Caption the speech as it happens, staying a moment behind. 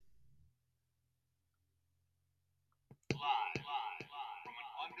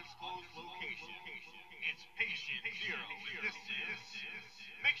location. It's Patient Zero, and this is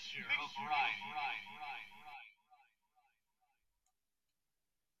Mixture of Variety.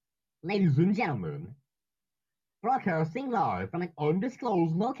 Ladies and gentlemen, broadcasting live from an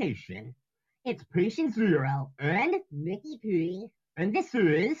undisclosed location, it's Patient Zero and Mickey P, and this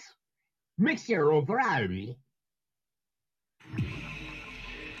is Mixture of Variety.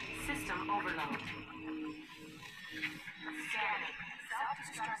 System overload. Scanning.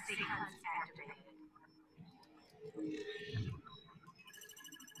 Self-destruct sequence activated.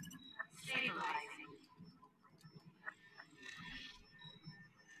 Stabilizing.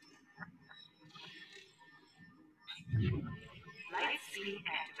 Light speed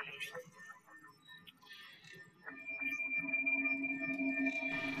activated.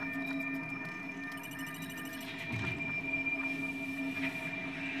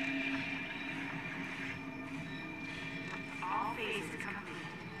 All phases complete.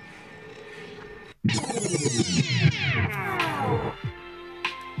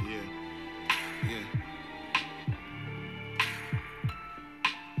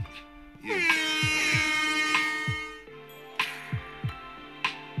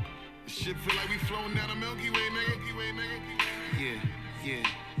 Shit feel like we floating down the Milky Way, nigga. Yeah.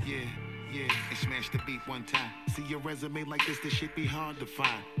 And smash the beat one time. See your resume like this shit be hard to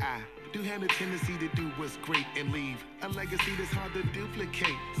find. I do have a tendency to do what's great and leave a legacy that's hard to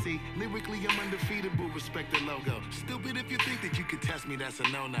duplicate. See, lyrically I'm undefeatable, respect the logo. Stupid if you think that you could test me, that's a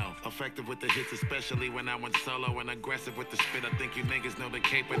no-no. Effective with the hits, especially when I went solo, and aggressive with the spit. I think you niggas know the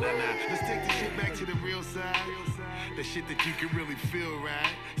cape and not. Let's take the shit back to the real side. The shit that you can really feel,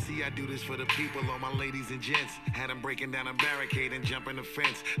 right? See, I do this for the people, all my ladies and gents. Had them breaking down a barricade and jumping the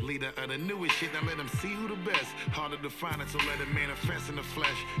fence. Leader of the newest shit, now let them see who the best. Harder to find it, so let it manifest in the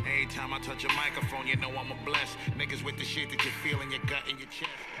flesh. Every time I touch a microphone, you know I'm a blessed. Niggas with the shit that you feel in your gut and your chest.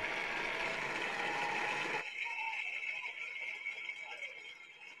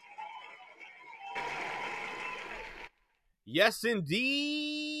 Yes,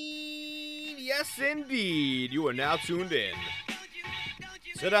 indeed. Yes, indeed. You are now tuned in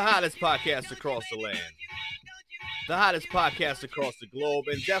to the hottest podcast across the land. The hottest podcast across the globe.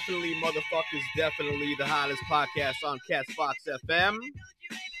 And definitely, motherfuckers, definitely the hottest podcast on Castbox FM.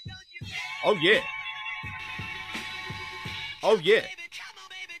 Oh, yeah. Oh, yeah.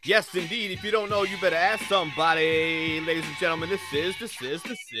 Yes, indeed. If you don't know, you better ask somebody. Ladies and gentlemen, this is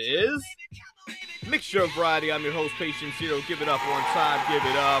Mixture of Variety. I'm your host, Patient Zero. Give it up one time. Give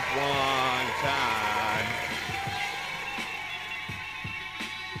it up one time.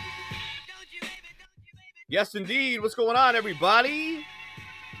 Yes, indeed. What's going on, everybody?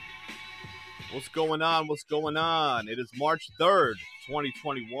 What's going on? What's going on? It is March 3rd,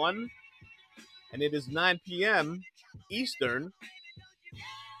 2021, and it is 9 p.m. Eastern,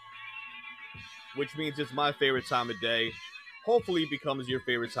 which means it's my favorite time of day. Hopefully it becomes your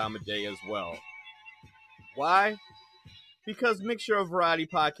favorite time of day as well. Why? Because Mixture of Variety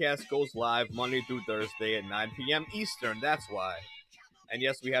podcast goes live Monday through Thursday at 9 p.m. Eastern. That's why. And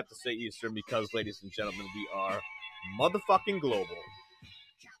yes, we have to say Eastern because, ladies and gentlemen, we are motherfucking global.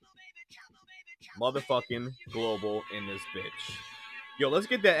 Motherfucking global in this bitch. Yo, let's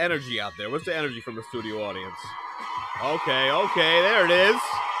get that energy out there. What's the energy from the studio audience? Okay, there it is.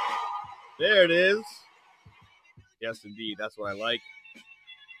 There it is. Yes, indeed. That's what I like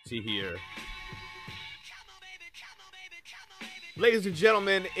to hear. Ladies and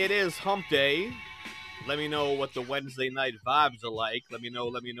gentlemen, it is hump day. Let me know what the Wednesday night vibes are like. Let me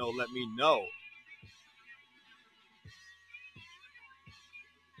know.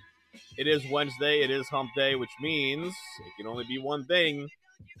 It is Wednesday. It is hump day, which means it can only be one thing.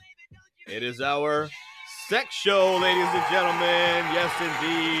 It is our sex show, ladies and gentlemen. Yes,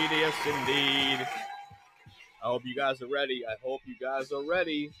 indeed. Yes, indeed. I hope you guys are ready.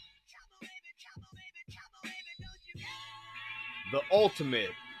 The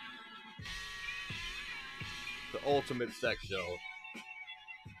ultimate sex show.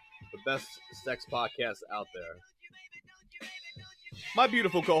 The best sex podcast out there. My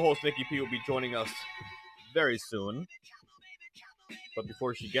beautiful co-host Nikki P will be joining us very soon. But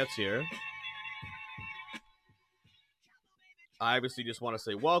before she gets here, I obviously just want to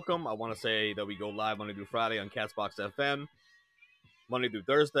say welcome. I want to say that we go live Monday through Friday on Castbox FM. Monday through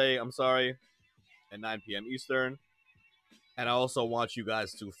Thursday, at 9 p.m. Eastern. And I also want you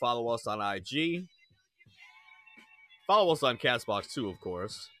guys to follow us on IG. Follow us on Castbox too, of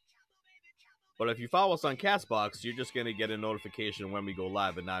course. But if you follow us on Castbox, you're just going to get a notification when we go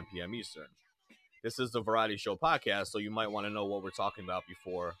live at 9 p.m. Eastern. This is the Variety Show podcast, so you might want to know what we're talking about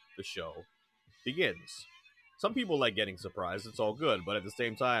before the show begins. Some people like getting surprised. It's all good. But at the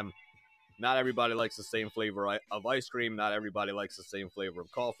same time, not everybody likes the same flavor of ice cream. Not everybody likes the same flavor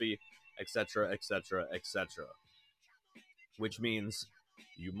of coffee, etc., etc., etc. Which means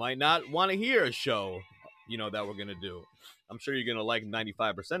you might not want to hear a show, that we're going to do. I'm sure you're going to like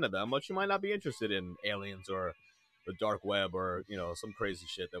 95% of them, but you might not be interested in aliens or the dark web or, some crazy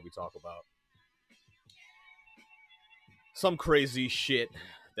shit that we talk about. Some crazy shit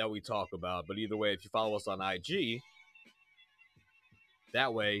that we talk about. But either way, if you follow us on IG,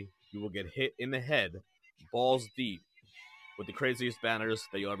 that way you will get hit in the head, balls deep, with the craziest banners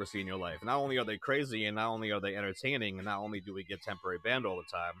that you'll ever see in your life. Not only are they crazy, and not only are they entertaining, and not only do we get temporary banned all the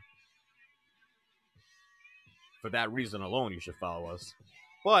time, for that reason alone, you should follow us.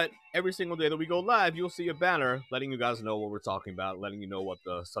 But every single day that we go live, you'll see a banner letting you guys know what we're talking about, letting you know what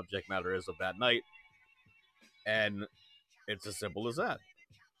the subject matter is of that night. And it's as simple as that.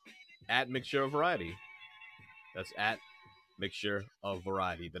 At Mixture of Variety. That's at Mixture of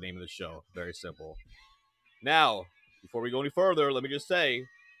Variety, the name of the show. Very simple. Now, before we go any further, let me just say,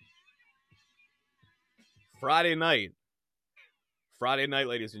 Friday night,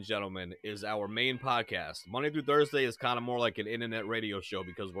 ladies and gentlemen, is our main podcast. Monday through Thursday is kind of more like an internet radio show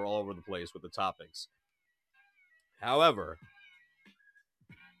because we're all over the place with the topics. However,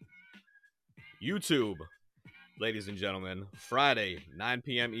 YouTube, ladies and gentlemen, Friday, 9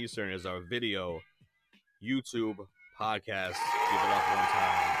 p.m. Eastern is our video YouTube podcast. Give it up one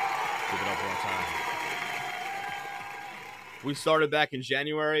time. Give it up one time. We started back in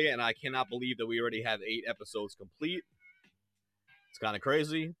January, and I cannot believe that we already have 8 episodes complete. It's kind of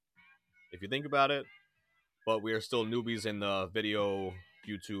crazy, if you think about it. But we are still newbies in the video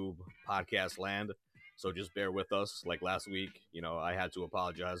YouTube podcast land. So just bear with us. Like last week, I had to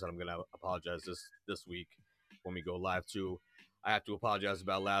apologize, and I'm going to apologize this week when we go live too. I have to apologize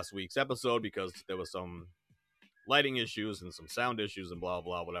about last week's episode because there was some lighting issues and some sound issues and blah,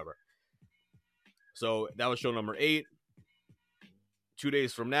 blah, whatever. So that was show number 8. 2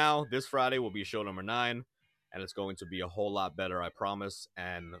 days from now, this Friday, will be show number 9. And it's going to be a whole lot better, I promise.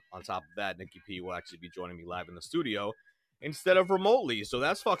 And on top of that, Nikki P will actually be joining me live in the studio instead of remotely. So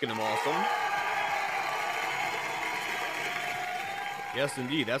that's fucking awesome. Yes,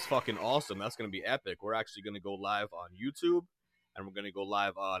 indeed. That's fucking awesome. That's going to be epic. We're actually going to go live on YouTube. And we're going to go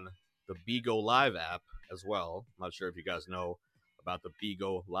live on the BeGo Live app as well. I'm not sure if you guys know about the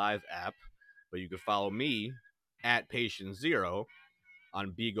BeGo Live app. But you can follow me at Patient0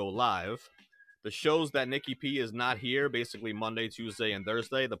 on BeGo Live. The shows that Nikki P is not here, basically Monday, Tuesday, and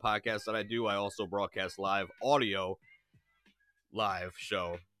Thursday, the podcast that I do, I also broadcast live audio live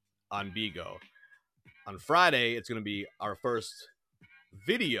show on BeGo. On Friday, it's going to be our first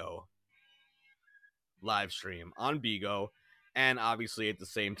video live stream on BeGo, and obviously at the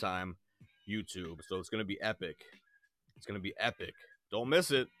same time, YouTube. So it's going to be epic. It's going to be epic. Don't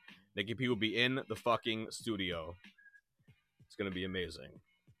miss it. Nikki P will be in the fucking studio. It's going to be amazing.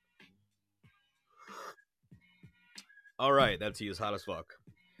 All right, that tea is hot as fuck.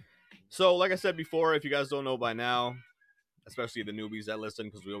 So, like I said before, if you guys don't know by now, especially the newbies that listen,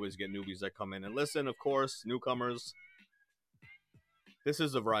 because we always get newbies that come in and listen, of course, newcomers, this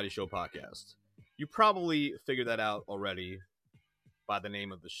is a variety show podcast. You probably figured that out already by the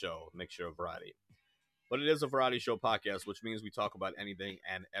name of the show, Mixture of Variety. But it is a variety show podcast, which means we talk about anything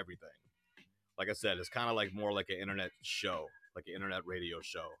and everything. Like I said, it's kind of like more like an internet show, like an internet radio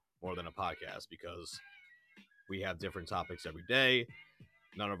show, more than a podcast, because we have different topics every day.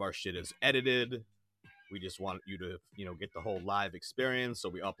 None of our shit is edited. We just want you to, get the whole live experience. So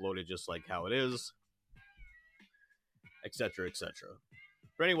we upload it just like how it is, etc., etc.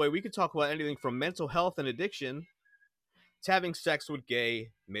 But anyway, we could talk about anything from mental health and addiction to having sex with gay,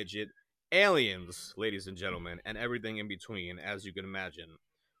 midget, aliens, ladies and gentlemen, and everything in between, as you can imagine.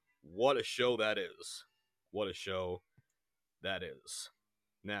 What a show that is. What a show that is.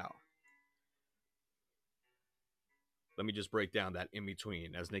 Now, let me just break down that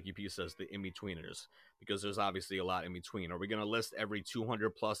in-between, as Nikki P says, the in-betweeners, because there's obviously a lot in between. Are we going to list every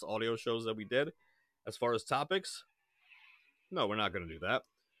 200-plus audio shows that we did as far as topics? No, we're not going to do that.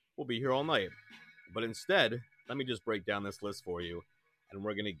 We'll be here all night. But instead, let me just break down this list for you, and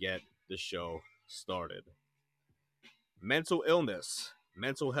we're going to get the show started. Mental illness,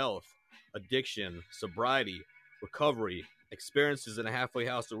 mental health, addiction, sobriety, recovery, experiences in a halfway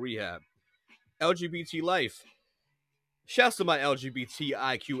house to rehab, LGBT life. Shouts to my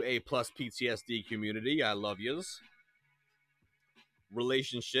LGBTIQA plus PTSD community. I love yous.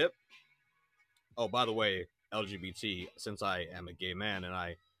 Relationship. Oh, by the way, LGBT, since I am a gay man and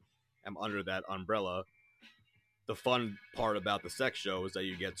I am under that umbrella, the fun part about the sex show is that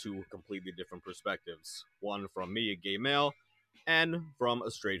you get two completely different perspectives. One from me, a gay male, and from a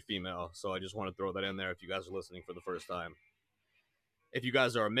straight female. So I just want to throw that in there if you guys are listening for the first time. If you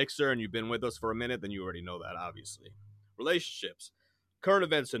guys are a mixer and you've been with us for a minute, then you already know that, obviously. Relationships, current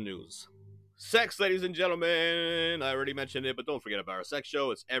events and news. Sex, ladies and gentlemen. I already mentioned it, but don't forget about our sex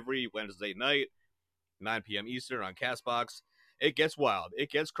show. It's every Wednesday night, 9 p.m. Eastern on Castbox. It gets wild, it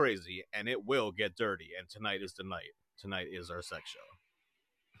gets crazy, and it will get dirty. And tonight is the night. Tonight is our sex show.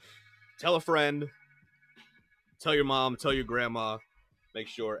 Tell a friend. Tell your mom. Tell your grandma. Make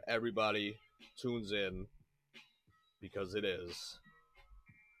sure everybody tunes in because it is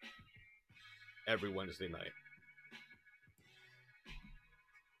every Wednesday night.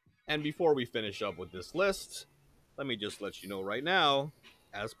 And before we finish up with this list, let me just let you know right now,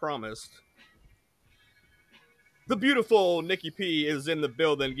 as promised, the beautiful Nikki P is in the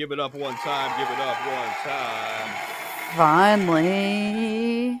building. Give it up one time. Give it up one time.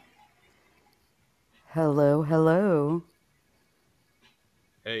 Finally. Hello, hello.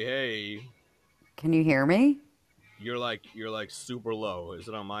 Hey, hey. Can you hear me? You're like super low. Is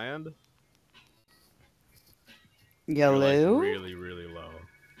it on my end? Hello? You're like really, really low.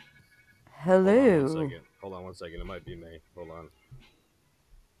 Hello. Hold on one second. It might be me. Hold on.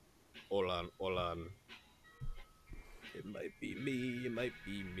 It might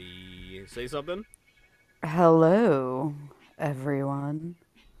be me. Say something. Hello, everyone.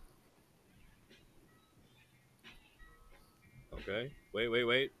 Okay.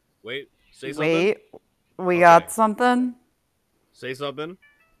 Wait. Say something. Wait, we Okay. got something? Say something.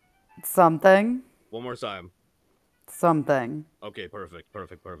 Something? One more time. Something. Okay, perfect.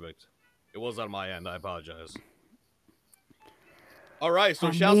 It was on my end. I apologize. All right, so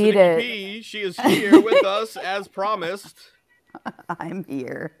shouts to need Nikki it. P. She is here with us as promised. I'm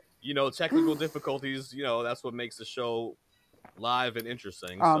here. You know, technical difficulties, you know, that's what makes the show live and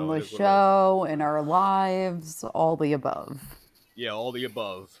interesting. On so the show, in our lives, all the above. Yeah, all the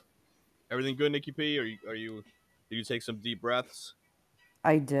above. Everything good, Nikki P? Did you take some deep breaths?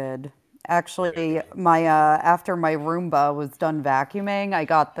 I did. Actually, my after my Roomba was done vacuuming, I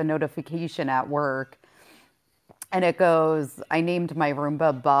got the notification at work. And it goes, I named my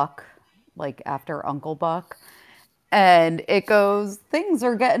Roomba Buck, like after Uncle Buck. And it goes, things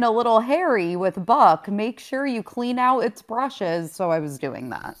are getting a little hairy with Buck. Make sure you clean out its brushes. So I was doing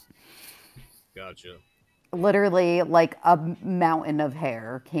that. Gotcha. Literally, like a mountain of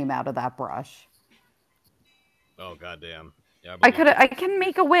hair came out of that brush. Oh, goddamn. Yeah, I can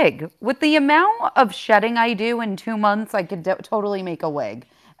make a wig. With the amount of shedding I do in 2 months, I could totally make a wig.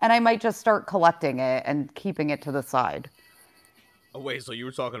 And I might just start collecting it and keeping it to the side. Oh, wait, so you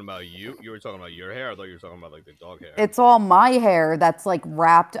were talking about you were talking about your hair? I thought you were talking about, like, the dog hair. It's all my hair that's, like,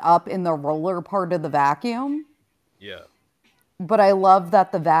 wrapped up in the roller part of the vacuum. Yeah. But I love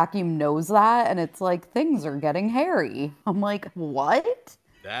that the vacuum knows that, and it's like, things are getting hairy. I'm like, what?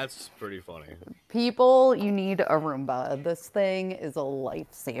 That's pretty funny. People, you need a Roomba. This thing is a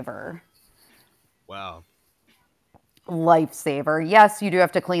lifesaver. Wow. Lifesaver. Yes, you do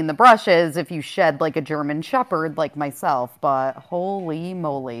have to clean the brushes if you shed like a German Shepherd like myself, but holy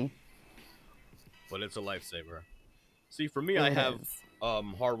moly. But it's a lifesaver. See, for me, I have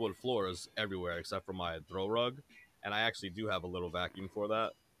hardwood floors everywhere except for my throw rug, and I actually do have a little vacuum for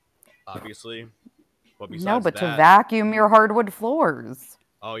that, obviously. But besides no, but that, to vacuum your hardwood floors.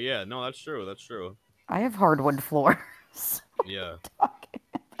 Oh, yeah. No, that's true. That's true. I have hardwood floors. Yeah.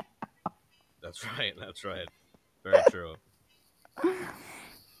 That's right. That's right. Very true.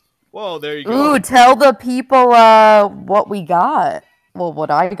 Well, there you go. Ooh, tell the people what we got. Well, what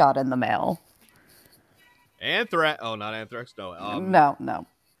I got in the mail. Anthrax. Oh, not anthrax. No. No.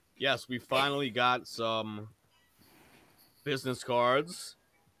 Yes, we finally got some business cards.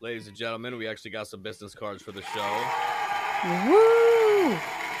 Ladies and gentlemen, we actually got some business cards for the show. Woo!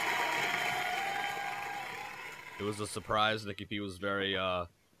 It was a surprise. Nikki P was very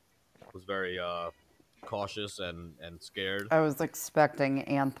cautious and scared. I was expecting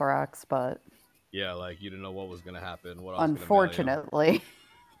anthrax, but yeah, like you didn't know what was gonna happen. What unfortunately.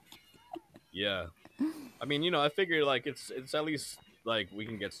 Yeah, I mean, you know, I figured like it's at least like we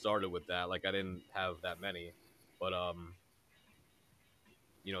can get started with that. Like I didn't have that many, but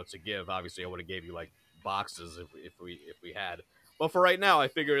you know, to give obviously I would have gave you like boxes if we had. But for right now, I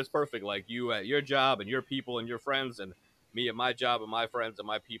figure it's perfect. Like you at your job and your people and your friends, and me at my job and my friends and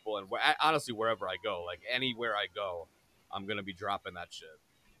my people, and honestly, wherever I go, like anywhere I go, I'm gonna be dropping that shit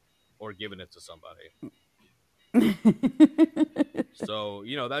or giving it to somebody. So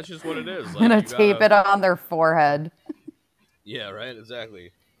you know that's just what it is. Like, I'm gonna tape it on their forehead. Yeah, right.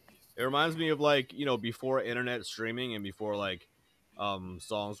 Exactly. It reminds me of like, before internet streaming and before like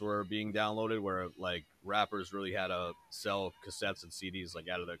songs were being downloaded, where like rappers really had to sell cassettes and CDs like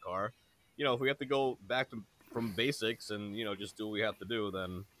out of their car. If we have to go back to from basics and just do what we have to do,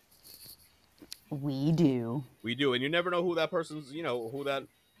 then We do. we do. And you never know who that person's, who that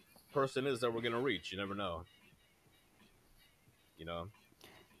person is that we're gonna reach. You never know.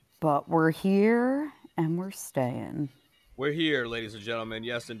 But we're here and we're staying. We're here, ladies and gentlemen.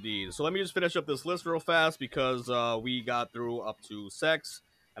 Yes, indeed. So let me just finish up this list real fast because we got through up to sex,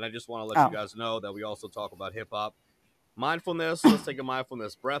 and I just want to let you guys know that we also talk about hip hop, mindfulness. Let's take a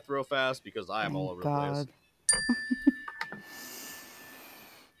mindfulness breath real fast because I am all over the place.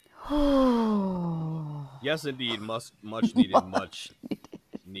 Yes, indeed, much needed, much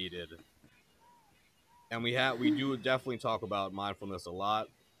needed. And we do definitely talk about mindfulness a lot.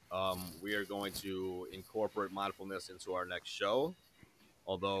 We are going to incorporate mindfulness into our next show,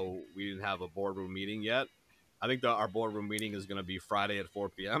 although we didn't have a boardroom meeting yet. I think our boardroom meeting is going to be Friday at 4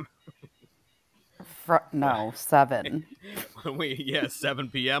 p.m. No, 7. 7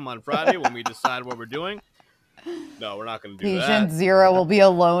 p.m. on Friday when we decide what we're doing. No, we're not going to do that. Patient Zero will be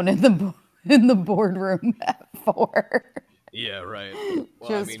alone in the boardroom at 4. Yeah, right. Well,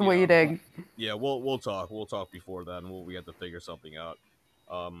 Just waiting. Yeah, we'll talk. We'll talk before then. We have to figure something out.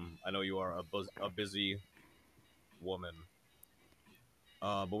 I know you are a busy woman,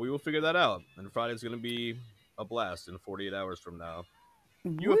 but we will figure that out. And Friday's going to be a blast in 48 hours from now.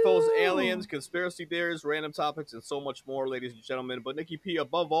 UFOs, aliens, conspiracy theories, random topics, and so much more, ladies and gentlemen. But Nikki P,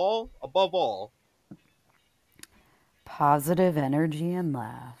 above all, positive energy and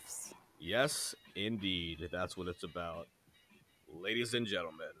laughs. Yes, indeed. That's what it's about. Ladies and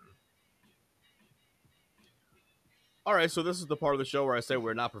gentlemen. All right, so this is the part of the show where I say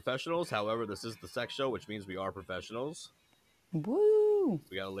we're not professionals. However, this is the sex show, which means we are professionals. Woo!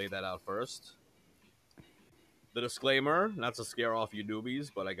 We got to lay that out first. The disclaimer, not to scare off you newbies,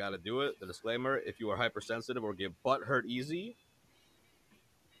 but I got to do it. The disclaimer, if you are hypersensitive or get butt hurt easy,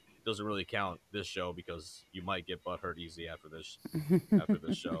 doesn't really count this show because you might get butt hurt easy after this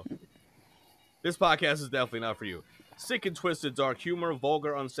show. This podcast is definitely not for you. Sick and twisted dark humor,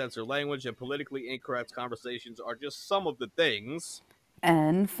 vulgar uncensored language, and politically incorrect conversations are just some of the things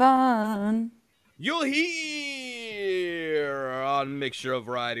and fun you'll hear on Mixture of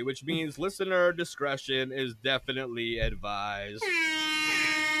Variety, which means listener discretion is definitely advised.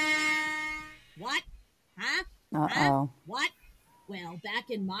 What? Huh? Uh-oh. Huh? What? Well, back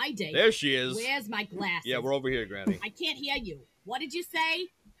in my day. There she is. Where's my glasses? Yeah, we're over here, Granny. I can't hear you. What did you say?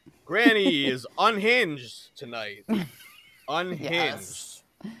 Granny is unhinged tonight. Unhinged. Yes.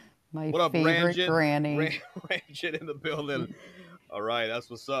 My what up, favorite Granny. Ranjit in the building. All right, that's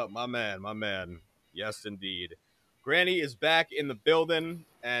what's up, my man. Yes, indeed. Granny is back in the building,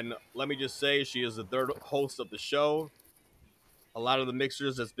 and let me just say, she is the third host of the show. A lot of the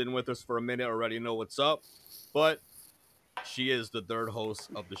mixers that's been with us for a minute already know what's up, but she is the third host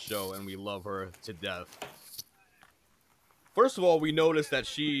of the show, and we love her to death. First of all, we noticed that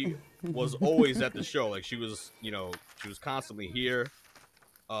she was always at the show. Like, she was constantly here.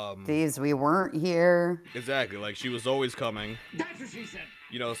 Days we weren't here. Exactly. Like, she was always coming. That's what she said.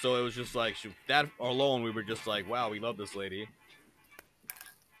 So it was just like, that alone, we were just like, wow, we love this lady.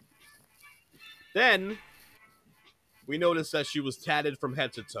 Then, we noticed that she was tatted from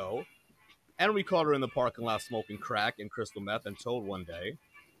head to toe. And we caught her in the parking lot smoking crack and crystal meth and toad one day.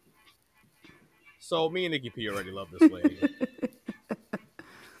 So me and Nikki P already love this lady.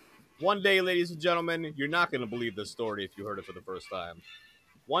 One day, ladies and gentlemen, you're not going to believe this story if you heard it for the first time.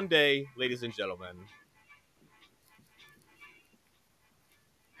 One day, ladies and gentlemen,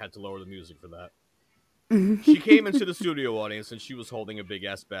 had to lower the music for that. She came into the studio audience and she was holding a big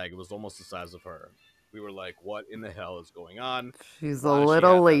ass bag. It was almost the size of her. We were like, what in the hell is going on? She's a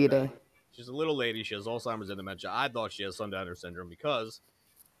little lady. She's a little lady. She has Alzheimer's and dementia. I thought she has Sundowner syndrome because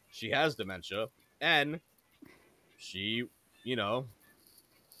she has dementia. And she,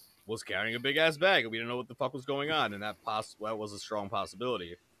 was carrying a big-ass bag, and we didn't know what the fuck was going on, and that was a strong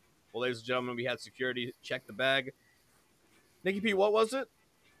possibility. Well, ladies and gentlemen, we had security check the bag. Nikki P, what was it?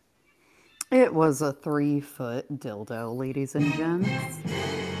 It was a 3-foot dildo, ladies and gents.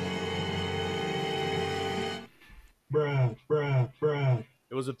 Bruh.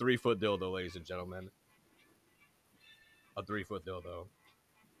 It was a 3-foot dildo, ladies and gentlemen. A 3-foot dildo.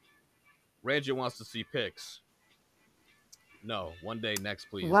 Ranjit wants to see pics. No, one day next,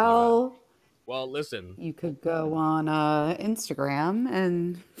 please. Well, listen. You could go on Instagram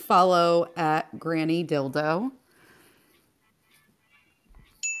and follow at Granny Dildo.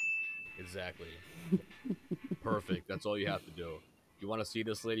 Exactly. Perfect. That's all you have to do. You want to see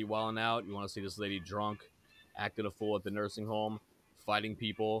this lady wilding out? You want to see this lady drunk, acting a fool at the nursing home, fighting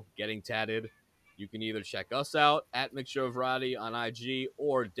people, getting tatted? You can either check us out at Mixture of Variety on IG,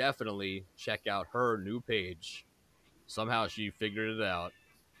 or definitely check out her new page. Somehow she figured it out.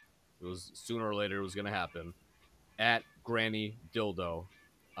 It was sooner or later it was going to happen. At Granny Dildo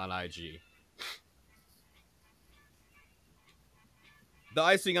on IG. The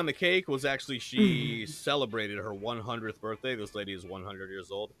icing on the cake was actually she celebrated her 100th birthday. This lady is 100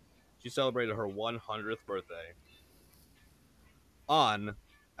 years old. She celebrated her 100th birthday on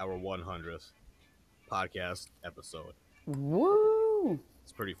our 100th podcast episode. Woo!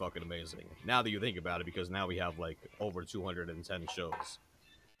 It's pretty fucking amazing. Now that you think about it, because now we have like over 210 shows.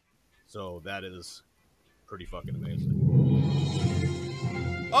 So that is pretty fucking amazing.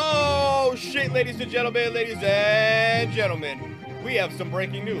 Oh shit, ladies and gentlemen, we have some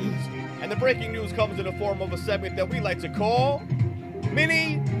breaking news. And the breaking news comes in the form of a segment that we like to call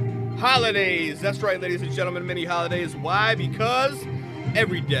Mini Holidays. That's right, ladies and gentlemen, Mini Holidays. Why? Because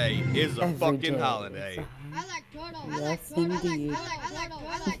every day is a fucking holiday. I like turtles. Yes, indeed.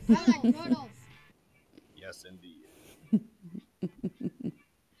 I like turtles. Yes, indeed.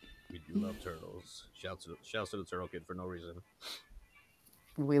 We do love turtles. Shouts to the Turtle Kid for no reason.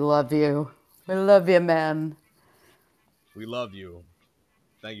 We love you. We love you, man. We love you.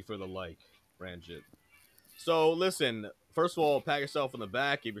 Thank you for the like, Ranjit. So, listen, first of all, pat yourself on the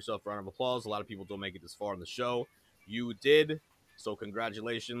back. Give yourself a round of applause. A lot of people don't make it this far in the show. You did. So,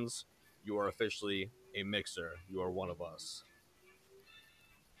 congratulations. You are officially a mixer. You are one of us.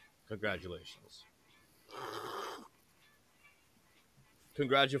 Congratulations.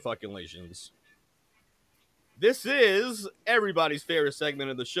 Congratulations. This is everybody's favorite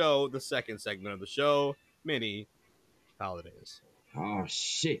segment of the show, the second segment of the show, Mini Holidays. Oh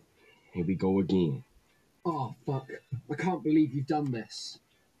shit. Here we go again. Oh fuck. I can't believe you've done this.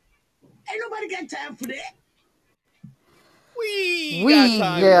 Ain't nobody got time for that. We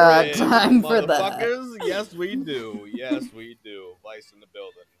got got time for that. Motherfuckers. Yes, we do. Yes, we do. Vice in the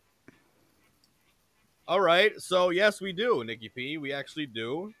building. All right. So, yes, we do, Nikki P. We actually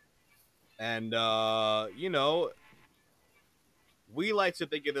do. And, you know, we like to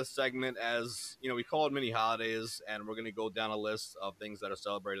think of this segment as, you know, we call it Mini Holidays, and we're going to go down a list of things that are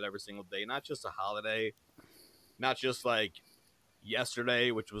celebrated every single day. Not just a holiday, not just like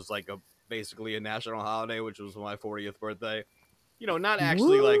yesterday, which was like basically a national holiday, which was my 40th birthday. You know, not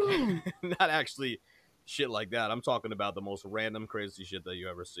actually not actually shit like that. I'm talking about the most random, crazy shit that you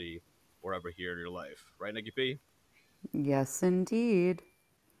ever see or ever hear in your life. Right, Nikki P? Yes, indeed.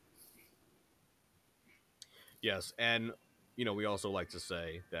 Yes, and, you know, we also like to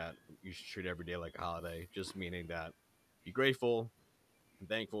say that you should treat every day like a holiday, just meaning that be grateful and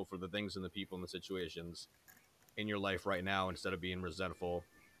thankful for the things and the people and the situations in your life right now instead of being resentful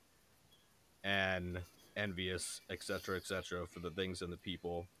and envious, etc., for the things and the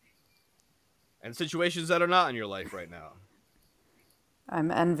people and situations that are not in your life right now.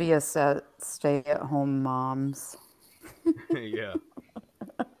 I'm envious at stay-at-home moms. Yeah.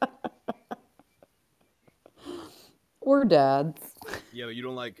 Or dads. Yeah, but you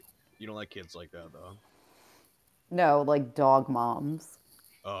don't like kids like that though. No, like dog moms.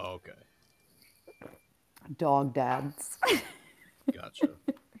 Oh, okay. Dog dads. Gotcha.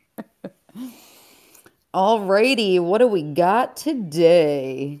 Alrighty, what do we got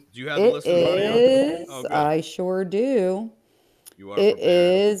today? Do you have the list in front of you? Oh, I sure do. You are It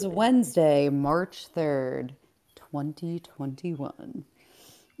prepared. is Wednesday, March 3rd, 2021.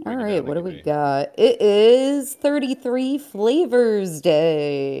 All right, what do we got? It is 33 Flavors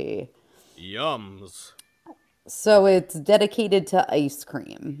Day. Yums. So it's dedicated to ice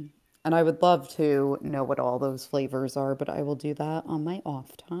cream. And I would love to know what all those flavors are, but I will do that on my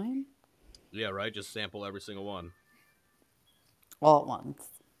off time. Yeah, right? Just sample every single one. All at once.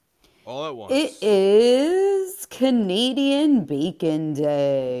 All at once. It is Canadian Bacon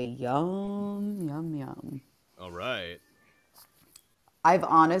Day. Yum, yum, yum. All right. I've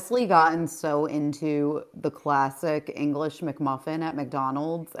honestly gotten so into the classic English McMuffin at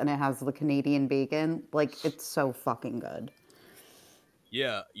McDonald's, and it has the Canadian bacon. Like, it's so fucking good.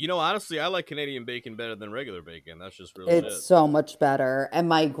 Yeah. You know, honestly, I like Canadian bacon better than regular bacon. That's just real shit. It's so much better. And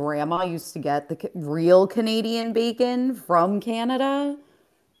my grandma used to get the real Canadian bacon from Canada.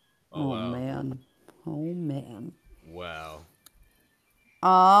 Oh, wow. Man. Oh, man. Wow.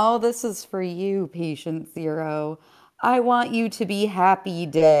 Oh, this is for you, Patient Zero. I want you to be happy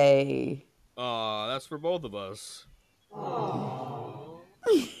day. Aw, that's for both of us.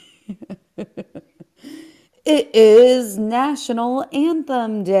 It is National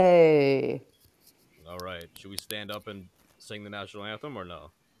Anthem Day. All right. Should we stand up and sing the national anthem or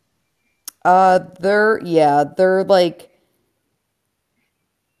no? They're like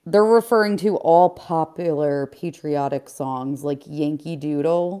they're referring to all popular patriotic songs like Yankee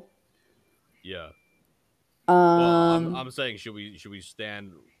Doodle. Yeah. Well, I'm Um, saying should we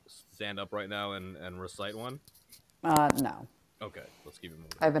stand up right now and recite one? no. Okay, let's keep it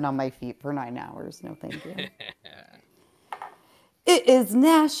moving. I've been on my feet for 9 hours. No, thank you. It is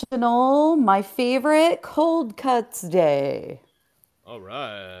National My Favorite Cold Cuts Day. All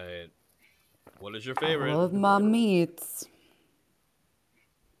right. What is your I favorite? love my meats.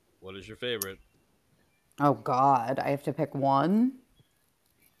 What is your favorite? Oh God, I have to pick one.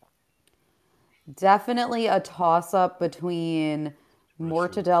 Definitely a toss-up between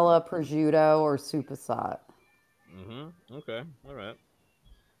mortadella, prosciutto, or supersat. Mm-hmm. Okay. All right.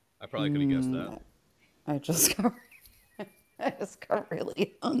 I probably could have guessed that. I just got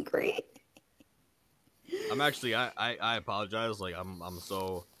really hungry. I'm actually I apologize. Like I'm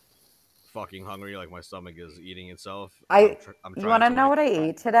so fucking hungry. Like my stomach is eating itself. I'm You want to know what I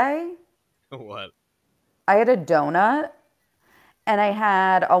ate today? What? I had a donut and I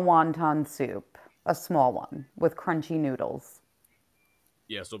had a wonton soup, a small one with crunchy noodles.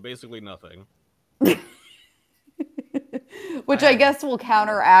 Yeah, so basically nothing. Which I guess will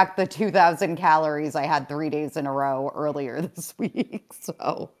counteract the 2,000 calories I had 3 days in a row earlier this week.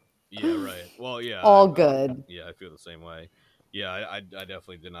 So yeah, right. Well, yeah, all good. Yeah, I feel the same way. Yeah, I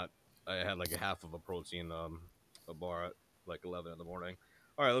definitely did not. I had like a half of a protein a bar at like 11 in the morning.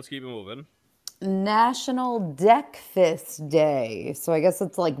 All right, let's keep it moving. National Breakfast Day. So I guess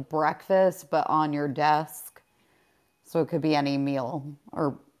it's like breakfast, but on your desk. So it could be any meal.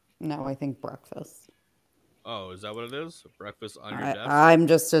 Or, no, I think breakfast. Oh, is that what it is? Breakfast on your desk? I'm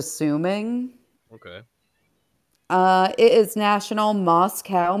just assuming. Okay. It is National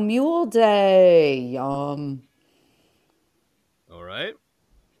Moscow Mule Day. Yum. All right.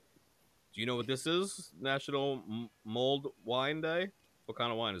 Do you know what this is? National Mulled Wine Day? What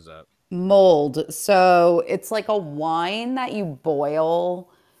kind of wine is that? Mulled. So it's like a wine that you boil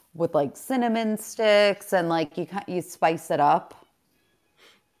with like cinnamon sticks and like you spice it up.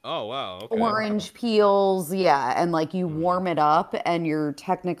 Oh, wow. Okay. Orange peels, yeah, and like you warm it up and you're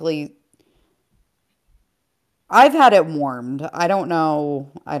technically I've had it warmed. I don't know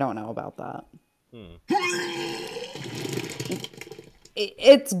about that.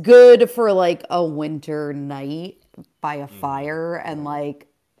 It's good for like a winter night by a fire and like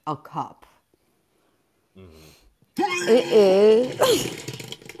a cup. It is.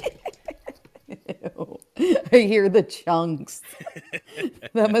 Ew. I hear the chunks.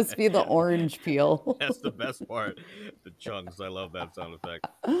 That must be the orange peel. That's the best part. The chunks. I love that sound effect.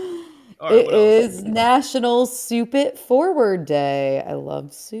 Right, it is National Soup It Forward Day. I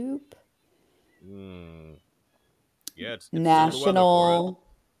love soup. Yeah, it's National.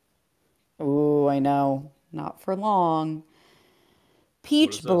 Oh, I know. Not for long.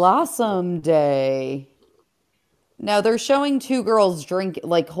 Peach Blossom Day. Now they're showing two girls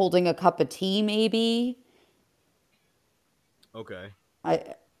like holding a cup of tea, maybe. Okay.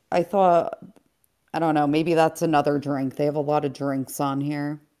 I thought, I don't know, maybe that's another drink. They have a lot of drinks on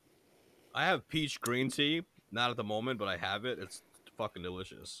here. I have peach green tea. Not at the moment, but I have it. It's fucking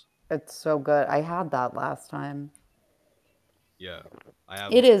delicious. It's so good. I had that last time. Yeah, I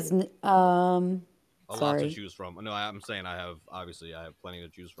have. It is. A lot to Sorry. choose from. No, I'm saying I have plenty to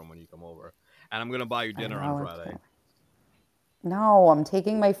choose from when you come over, and I'm gonna buy you dinner on Friday. No, I'm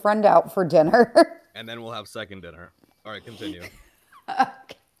taking my friend out for dinner. And then we'll have second dinner. All right, continue.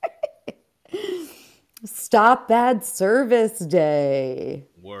 Okay. Stop Bad Service Day.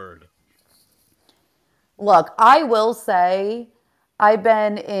 Word. Look, I will say I've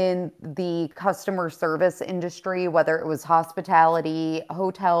been in the customer service industry, whether it was hospitality,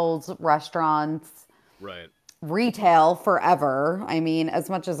 hotels, restaurants, right, retail forever. I mean, as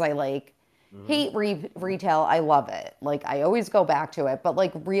much as I like hate retail, I love it. Like I always go back to it, but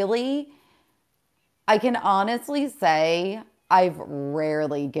like really, I can honestly say I've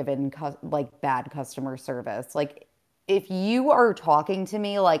rarely given like bad customer service. Like if you are talking to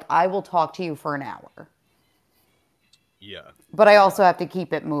me, like I will talk to you for an hour. Yeah. But I also have to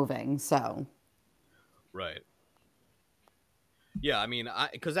keep it moving, so. Right. Yeah, I mean,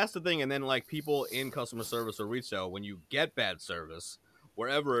 because that's the thing. And then, like, people in customer service or retail, when you get bad service,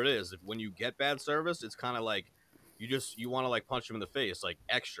 wherever it is, when you get bad service, it's kind of like you want to, like, punch them in the face, like,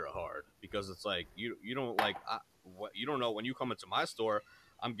 extra hard. Because it's like, you don't, like, you don't know when you come into my store,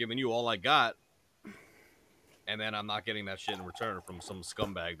 I'm giving you all I got. And then I'm not getting that shit in return from some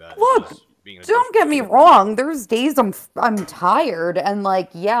scumbag that Look, don't get me wrong. There's days I'm tired and like,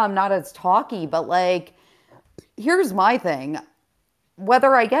 yeah, I'm not as talky, but like here's my thing.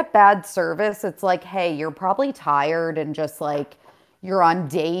 Whether I get bad service, it's like, hey, you're probably tired and just like you're on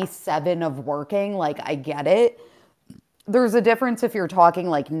day 7 of working. Like, I get it. There's a difference if you're talking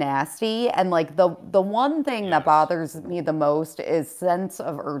like nasty, and like the one thing that bothers me the most is sense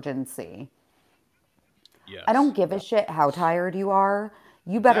of urgency. Yes. I don't give a shit how tired you are.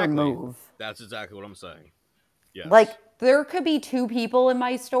 You better move. That's exactly what I'm saying. Yes. Like, there could be 2 people in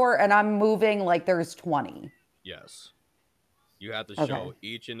my store and I'm moving like there's 20. Yes. You have to show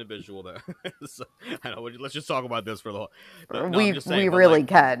each individual that. I know. Let's just talk about this for the whole. No, we really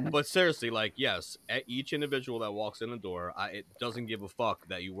can. But seriously, like, yes, at each individual that walks in the door, it doesn't give a fuck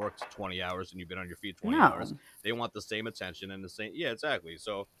that you worked 20 hours and you've been on your feet 20 hours. They want the same attention and the same. Yeah, exactly.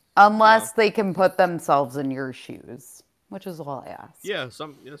 So unless they can put themselves in your shoes, which is all I ask. Yeah,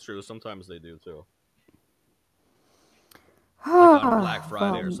 that's true. Sometimes they do too. Like on Black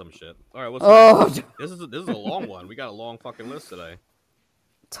Friday or some shit. All right, what's next? This is a long one. We got a long fucking list today.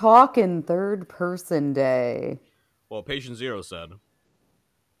 Talk in third person day. Well, Patient Zero said.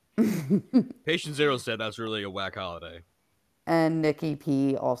 Patient Zero said that's really a whack holiday. And Nikki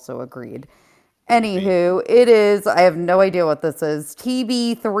P also agreed. Anywho, it is, I have no idea what this is,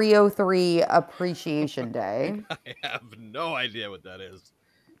 TB 303 Appreciation Day. I have no idea what that is.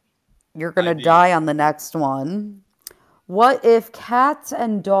 You're going to die on the next one. What if cats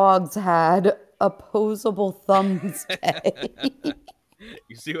and dogs had opposable thumbs day?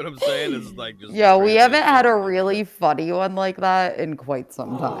 You see what I'm saying? It's like just we haven't had a really funny one like that in quite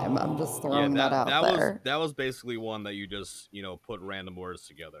some time. I'm just throwing that out there. That was basically one that you just, put random words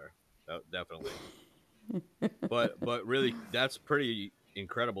together. Definitely. but really, that's pretty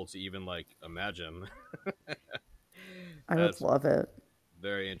incredible to even like imagine. I would love it.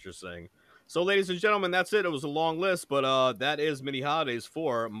 Very interesting. So, ladies and gentlemen, that's it. It was a long list, but that is Mini Holidays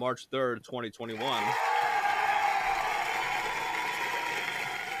for March 3rd, 2021.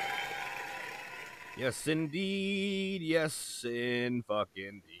 Yes, indeed. Yes, in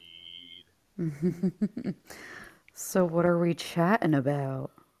fucking indeed. So, what are we chatting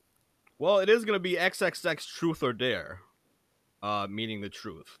about? Well, it is going to be XXX Truth or Dare, meaning the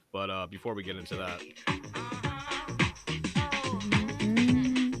truth. But before we get into that...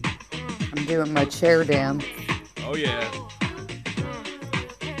 I'm doing my chair dance. Oh, yeah.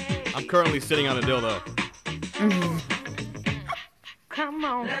 I'm currently sitting on a dildo. Come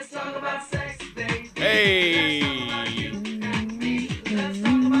on. Let's talk about sex, baby. Hey! Let's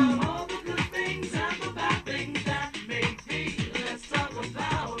talk about all the good things and the bad things that may be. Let's talk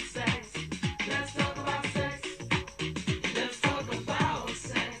about sex. Let's talk about sex. Let's talk about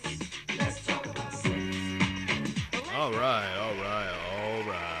sex. Let's talk about sex. All right.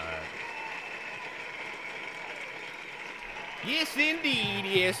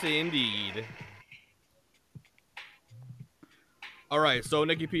 Yes, indeed. All right, so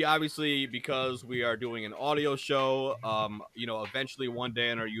Nikki P, obviously, because we are doing an audio show, eventually one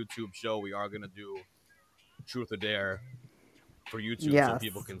day on our YouTube show, we are going to do Truth or Dare for YouTube so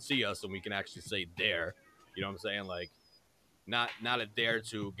people can see us and we can actually say dare. You know what I'm saying? Like, not a dare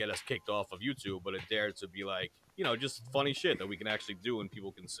to get us kicked off of YouTube, but a dare to be like, just funny shit that we can actually do and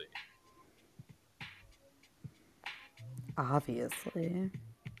people can see. Obviously,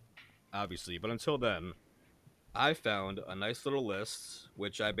 but until then, I found a nice little list,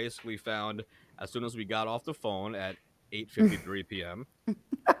 which I basically found as soon as we got off the phone at 8:53 p.m.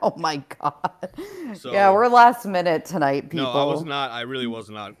 Oh my god! So, yeah, we're last minute tonight, people. No, I was not. I really was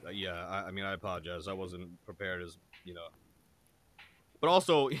not. I mean, I apologize. I wasn't prepared as But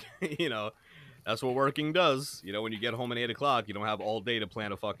also, that's what working does. When you get home at 8 o'clock, you don't have all day to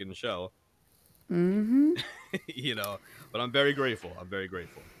plan a fucking show. Mm-hmm. But I'm very grateful.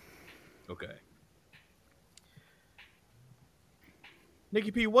 Okay.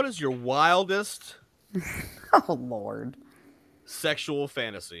 Nikki P, what is your wildest oh Lord sexual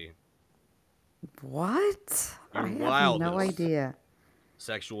fantasy? What? Your I have wildest no idea.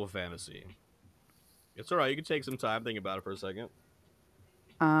 Sexual fantasy. It's all right. You can take some time, think about it for a second.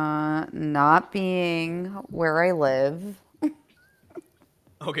 Not being where I live.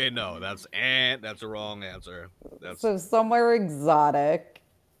 Okay, no, that's a wrong answer. So somewhere exotic.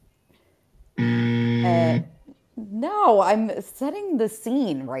 No, I'm setting the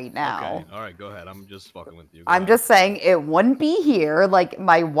scene right now. Okay, all right, go ahead. I'm just fucking with you. I'm just saying it wouldn't be here. Like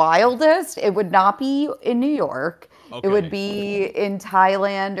my wildest, it would not be in New York. Okay. It would be in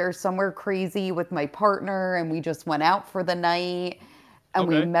Thailand or somewhere crazy with my partner, and we just went out for the night, and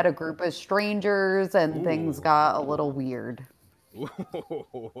we met a group of strangers, and things got a little weird. Ooh,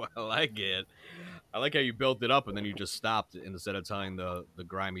 I like it. I like how you built it up and then you just stopped instead of telling the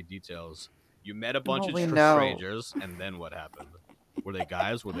grimy details. You met a bunch of we know. strangers, and then what happened? Were they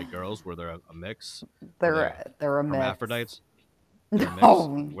guys? Were they girls? Were there a mix? They're a mix. Hermaphrodites? Were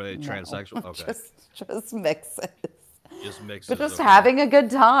No, they no. transsexual? Okay. Just mixes. Just mixes. But just okay. having a good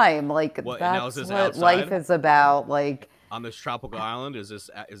time, like What, and now is that's this what outside? life is about. Like On this tropical island, is this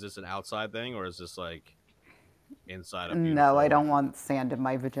an outside thing, or is this like inside a no, beautiful... I don't want sand in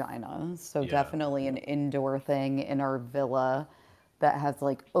my vagina. So Yeah. definitely an indoor thing in our villa that has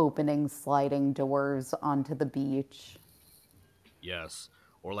like opening sliding doors onto the beach. Yes,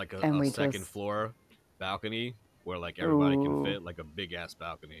 or like And a we second just- floor balcony where like everybody can Ooh. fit, like a big ass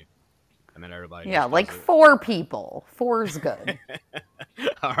balcony, and then everybody. Yeah, just like does it. 4 people. 4's good.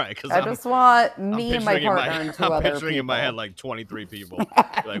 All right, because I just want I'm me and my picturing in partner and 2 I'm other picturing people. in my head like 23 people.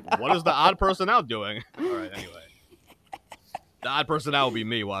 Like, what is the odd person out doing? All right, anyway, the odd person out will be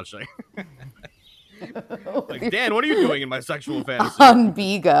me watching. Like, Dan, what are you doing in my sexual fantasy? On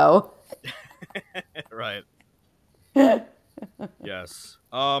Bigo. Right. Yes.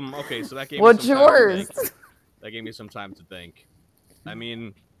 Okay, so that gave What's me some time to yours? think. That gave me some time to think. I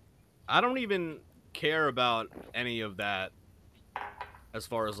mean, I don't even care about any of that as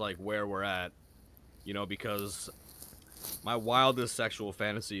far as like where we're at, you know, because my wildest sexual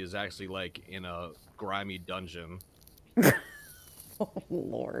fantasy is actually like in a grimy dungeon Oh,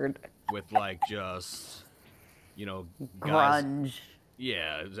 Lord. with like just, you know, guys. Grunge.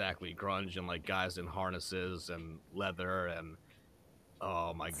 Yeah, exactly. Grunge and like guys in harnesses and leather and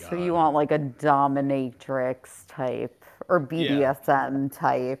oh my god. So you want like a dominatrix type or BDSM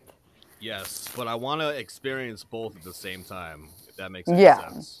type. Yes, but I want to experience both at the same time, if that makes any Yeah.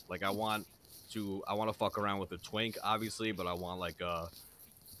 sense. Like I want to fuck around with a twink, obviously, but I want like a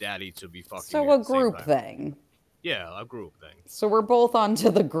daddy to be fucking me So at a the same group time. thing. Yeah, a group thing. So we're both onto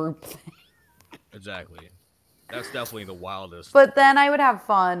the group thing. Exactly. That's definitely the wildest. But then I would have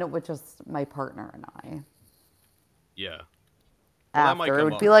fun with just my partner and I. Yeah. Well, that might After. It come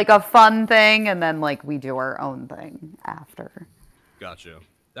would up. be like a fun thing, and then like we do our own thing after. Gotcha.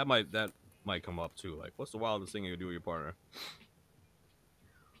 That might come up too. Like, what's the wildest thing you do with your partner?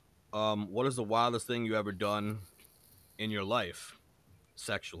 What is the wildest thing you ever done in your life,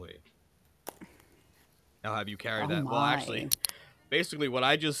 sexually? Now, have you carried Oh that? Well, actually, my. basically, what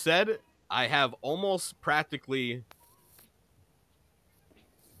I just said, I have almost practically.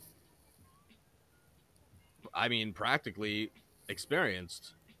 I mean, practically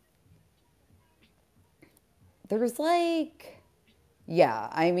experienced. There's like, yeah,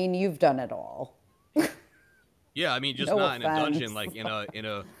 I mean, you've done it all. Yeah, I mean, just No not in a dungeon, offense. like in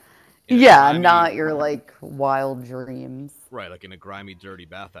a Yeah, grimy- not your like wild dreams. right, like in a grimy, dirty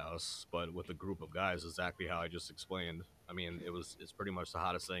bathhouse, but with a group of guys, exactly how I just explained. I mean, it's pretty much the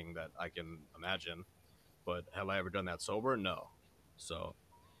hottest thing that I can imagine. But have I ever done that sober? No. So,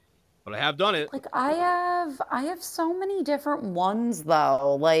 but I have done it. Like I have so many different ones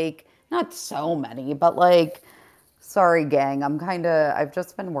though. Like not so many, but like sorry gang, I've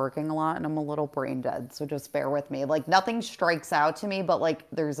just been working a lot and I'm a little brain dead, so just bear with me. Like nothing strikes out to me, but like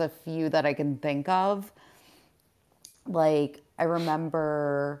there's a few that I can think of. Like I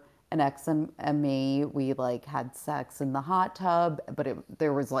remember an ex and me, we like had sex in the hot tub, but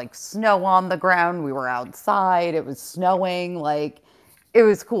there was like snow on the ground. We were outside. It was snowing. Like it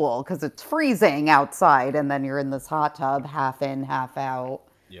was cool because it's freezing outside, and then you're in this hot tub, half in, half out.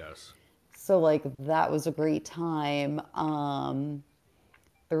 Yes. So like that was a great time.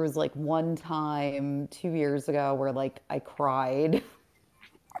 There was like one time 2 years ago where like I cried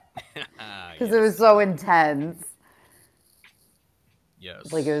because it was so intense.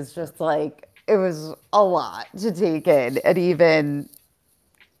 Yes. Like it was just like it was a lot to take in, and even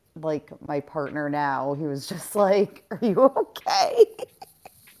like my partner now, he was just like, "Are you okay?"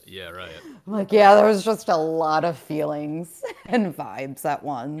 Yeah, right. I'm like, "Yeah, there was just a lot of feelings and vibes at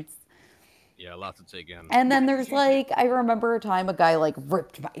once." Yeah, a lot to take in. And then there's like, I remember a time a guy like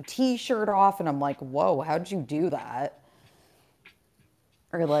ripped my t-shirt off, and I'm like, "Whoa, how'd you do that?"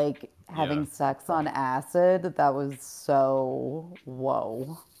 Or like having sex on acid, that was so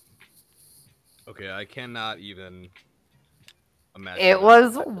whoa. Okay, I cannot even imagine. It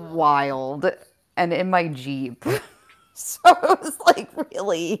was wild, and in my Jeep. So it was like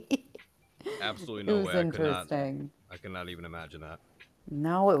really. Absolutely It no was way. interesting. I cannot even imagine that.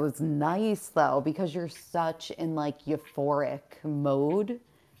 No, it was nice though, because you're such in like euphoric mode.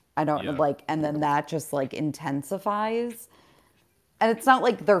 I don't know, Yeah. like, and then that just like intensifies. And it's not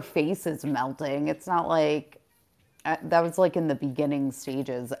like their face is melting. It's not like that was like in the beginning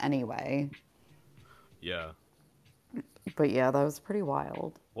stages anyway. Yeah. But yeah, that was pretty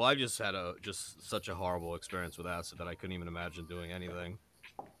wild. Well, I just had just such a horrible experience with acid that I couldn't even imagine doing anything.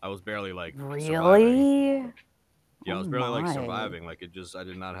 I was barely like surviving. Really? Yeah, I was Oh barely like my. surviving. Like I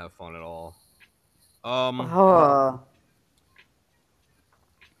did not have fun at all. Oh.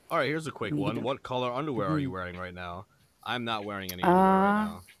 All right, here's a quick one. Need- What color underwear are you Mhm. wearing right now? I'm not wearing any underwear right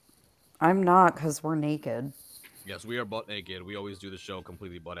now. I'm not, because we're naked. Yes, we are butt naked. We always do the show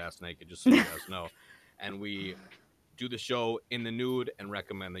completely butt ass naked, just so you guys know. And we do the show in the nude and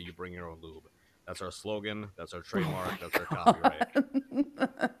recommend that you bring your own lube. That's our slogan. That's our trademark. That's our copyright.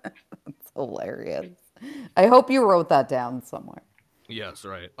 That's hilarious. I hope you wrote that down somewhere. Yes,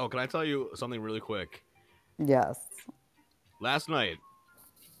 right. Oh, can I tell you something really quick? Yes. Last night,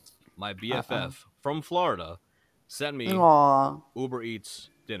 my BFF from Florida sent me Aw. Uber Eats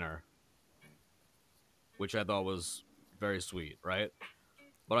dinner, which I thought was very sweet, right?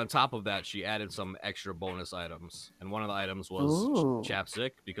 But on top of that, she added some extra bonus items. And one of the items was Ooh.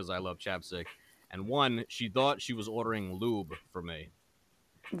 chapstick, because I love chapstick. And one, she thought she was ordering lube for me.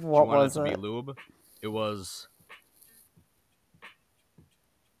 What she wanted was it to it? be lube. It was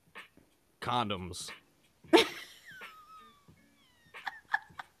condoms.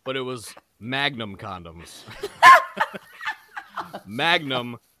 But it was Magnum condoms.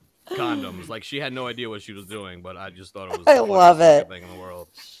 Magnum condoms. Like, she had no idea what she was doing, but I just thought it was I the love funniest it. fucking thing in the world.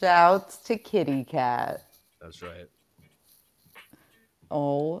 Shouts to Kitty Cat. That's right.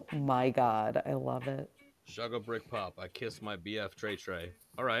 Oh my God. I love it. Sugar Brick Pop. I kissed my BF Trey Trey.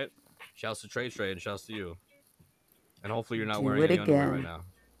 All right. Shouts to Trey Trey and shouts to you. And hopefully you're not Do wearing it any underwear right again.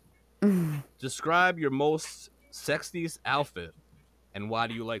 now. Describe your most sexiest outfit and why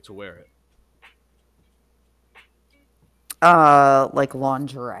do you like to wear it? Like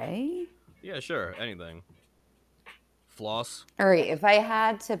lingerie? Yeah, sure. Anything. Floss. All right, if I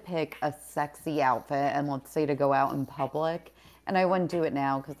had to pick a sexy outfit and let's say to go out in public, and I wouldn't do it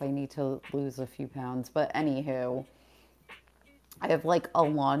now because I need to lose a few pounds, but anywho, I have like a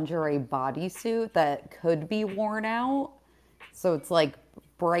lingerie bodysuit that could be worn out. So it's like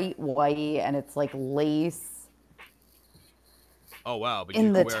bright white and it's like lace Oh, wow. But you in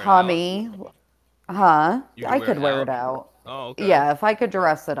can the wear tummy. Huh? You can I wear could it wear out? it out. Oh, okay. Yeah, if I could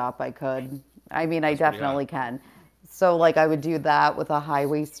dress it up, I could. I mean, I That's pretty hot. definitely can. So, like, I would do that with a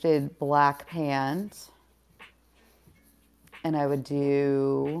high-waisted black pant. And I would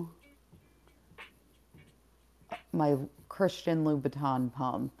do my Christian Louboutin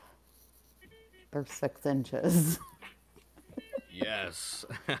pump. They're 6 inches. Yes.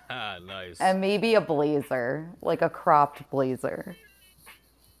 Nice. And maybe a blazer, like a cropped blazer.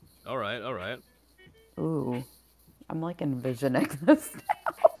 All right, all right. Ooh, I'm like envisioning this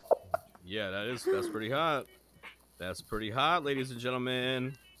now. Yeah, that's pretty hot. That's pretty hot, ladies and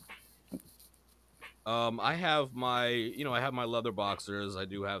gentlemen. I have my leather boxers. I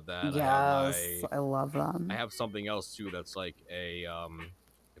do have that. Yes, I love them. I have something else too that's like a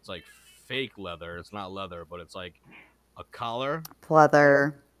it's like fake leather. It's not leather, but it's like a collar.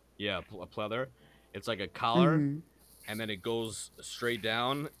 Pleather. Yeah, a pleather. It's like a collar, Mhm. and then it goes straight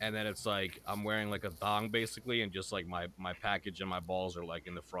down, and then it's like I'm wearing like a thong basically, and just like my package and my balls are like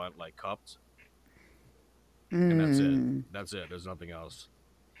in the front, like cupped, and that's it. That's it. There's nothing else.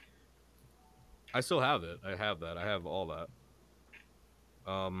 I still have it. I have that. I have all that.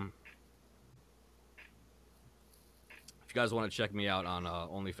 If you guys want to check me out on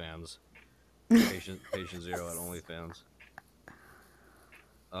OnlyFans, Patient Zero at OnlyFans.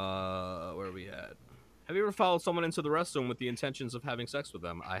 Where are we at? Have you ever followed someone into the restroom with the intentions of having sex with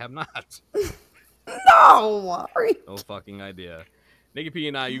them? I have not. No! No fucking idea. Nikki P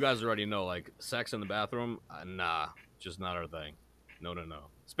and I, you guys already know, like, sex in the bathroom? Nah, just not our thing. No.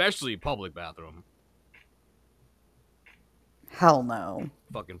 Especially public bathroom. Hell no.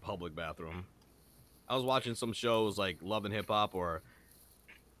 Fucking public bathroom. I was watching some shows like Love and Hip Hop or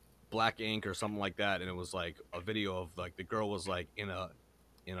Black Ink or something like that, and it was like a video of like the girl was like in a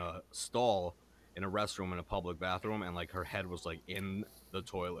stall in a restroom in a public bathroom, and like her head was like in the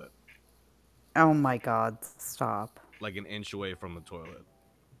toilet, Oh my God, stop. like an inch away from the toilet.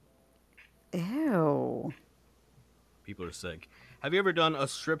 Ew. People are sick. Have you ever done a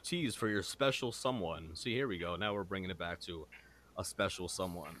strip tease for your special someone? See, here we go. Now we're bringing it back to a special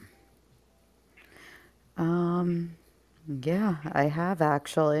someone. Yeah, I have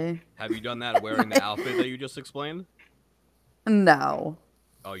actually. Have you done that wearing the outfit that you just explained? No.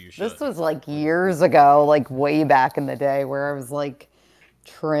 Oh, you should. This was like years ago, like way back in the day where I was like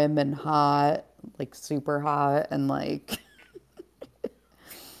trim and hot, like super hot, and like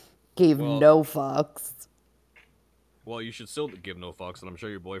gave no fucks. Well, you should still give no fucks, and I'm sure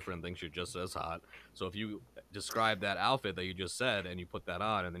your boyfriend thinks you're just as hot. So if you describe that outfit that you just said, and you put that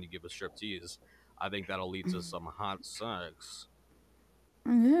on, and then you give a strip tease, I think that'll lead to some hot sex.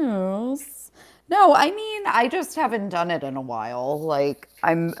 Yes. No, I mean, I just haven't done it in a while. Like,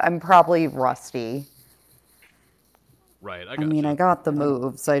 I'm probably rusty. Right, I I got mean, I you. got the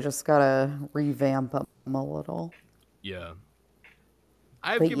moves. I just gotta revamp them a little. Yeah.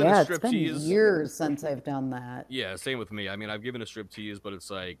 I've But given a yeah, it's been striptease. years since I've done that. Yeah, same with me. I mean, I've given a striptease, but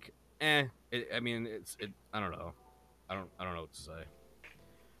it's like, I mean, I don't know. I don't know what to say.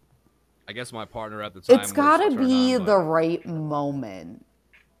 I guess my partner at the time It's was gotta turned be on, the but right moment.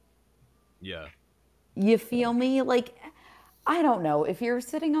 yeah, You feel me? Like, I don't know. If you're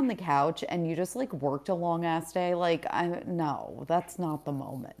sitting on the couch and you just like worked a long ass day, like, no, that's not the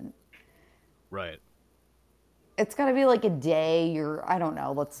moment. right. It's got to be like a day I don't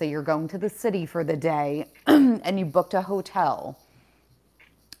know, let's say you're going to the city for the day and you booked a hotel.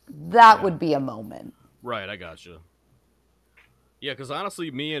 That Yeah. would be a moment. Right, I got you. Yeah, because honestly,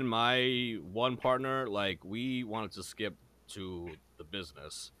 me and my one partner, like, we wanted to skip to the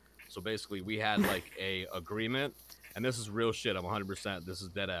business. So basically, we had like a agreement, and this is real shit. I'm 100%. This is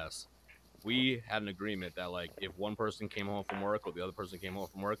dead ass. We had an agreement that like if one person came home from work or the other person came home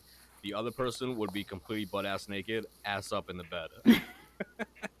from work, the other person would be completely butt ass naked, ass up in the bed.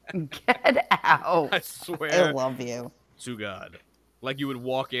 Get out. I I swear love you. to God. Like you would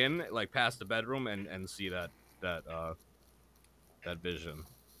walk in, like past the bedroom, and see that vision,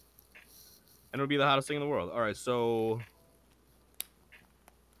 and it would be the hottest thing in the world. All right, so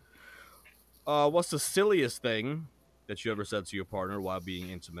what's the silliest thing that you ever said to your partner while being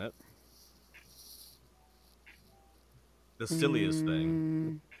intimate? The silliest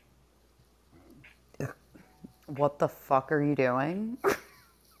thing. What the fuck are you doing?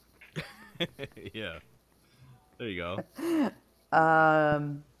 Yeah. There you go.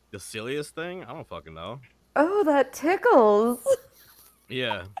 Um, The silliest thing? I don't fucking know. oh, that tickles.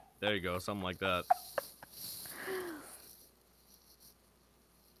 Yeah, there you go. Something like that.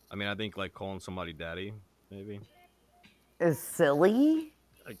 I mean, I think like calling somebody daddy, maybe. Is silly?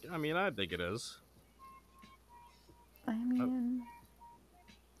 I mean, I think it is. I mean,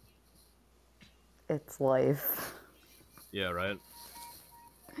 it's life. Yeah, right.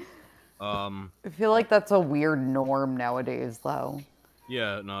 I feel like that's a weird norm nowadays, though.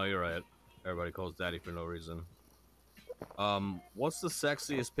 Yeah, no, you're right. Everybody calls daddy for no reason. What's the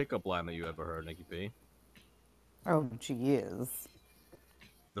sexiest pickup line that you ever heard, Nikki P? Oh, jeez.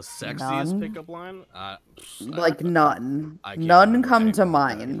 The sexiest None? pickup line? Like none. I can't None think of come to anything.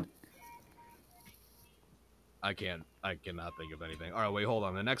 mind. I cannot think of anything. All right, wait, hold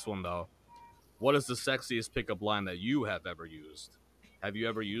on. The next one though. What is the sexiest pickup line that you have ever used? Have you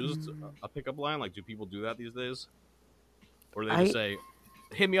ever used a pickup line? Like, do people do that these days? Or do they just say,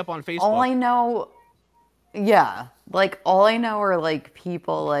 "Hit me up on Facebook"? All I know, yeah, like all I know are like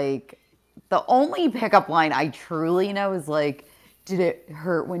people like the only pickup line I truly know is like, did it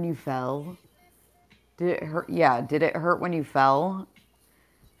hurt when you fell? Did it hurt? Yeah, did it hurt when you fell?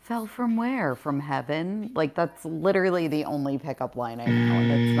 Fell from where? From heaven? Like that's literally the only pickup line I know,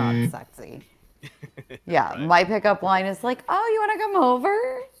 and it's not sexy. Yeah, my pickup line is like, oh, you want to come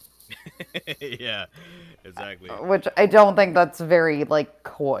over? Yeah, exactly. Which I don't think that's very like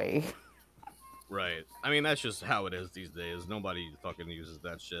coy. Right. I mean, that's just how it is these days. Nobody fucking uses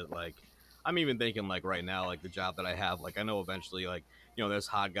that shit. Like, I'm even thinking, like, right now, like, the job that I have, like, I know eventually, like, you know, there's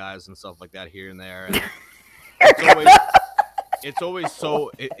hot guys and stuff like that here and there. And it's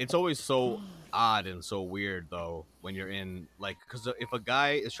always so odd and so weird, though, when you're in, like, because if a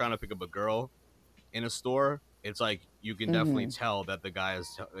guy is trying to pick up a girl in a store, it's like you can definitely tell that the guy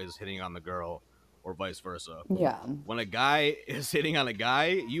is hitting on the girl or vice versa. Yeah. When a guy is hitting on a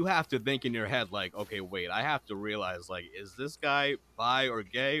guy, you have to think in your head, like, okay, wait, I have to realize, like, is this guy bi or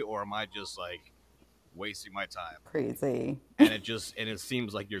gay, or am I just, like, wasting my time? Crazy. And it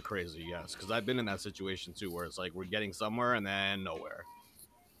seems like you're crazy, yes. Because I've been in that situation, too, where it's like we're getting somewhere and then nowhere.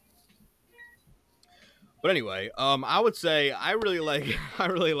 But anyway, I would say I really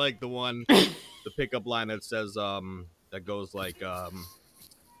like the one, the pickup line that says, that goes like,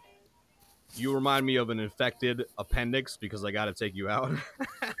 you remind me of an infected appendix because I got to take you out.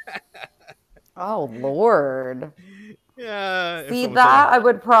 Oh, Lord. Yeah. See, that I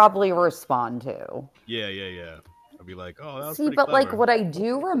would probably respond to. Yeah. I'd be like, oh, that was See, pretty but clever. like what I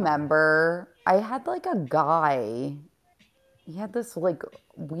do remember, I had like a guy, he had this like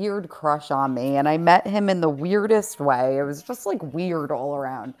weird crush on me, and I met him in the weirdest way. It was just like weird all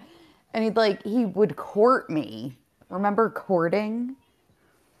around. And he would court me. Remember courting?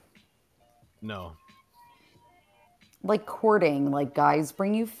 No. Like courting, like guys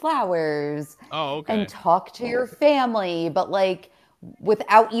bring you flowers and talk to your family, but like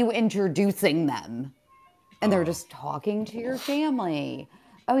without you introducing them. and they're just talking to your family.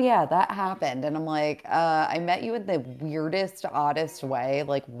 Oh yeah, that happened. And I'm like, I met you in the weirdest, oddest way.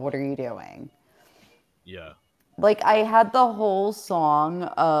 Like, what are you doing? Yeah. Like, I had the whole song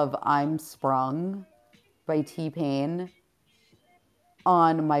of I'm Sprung by T-Pain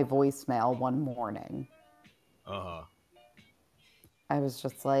on my voicemail one morning. Uh-huh. I was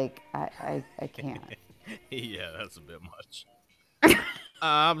just like, I can't. Yeah, that's a bit much.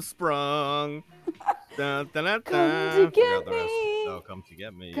 I'm sprung. Dun, dun, dun, Come dun. to Forgot get the rest. me. No, come to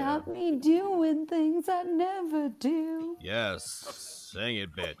get me. Got me doing things I never do. Yes. Sing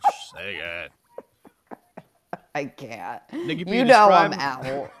it, bitch. Sing it. I can't. Nikki P, You know I'm describe-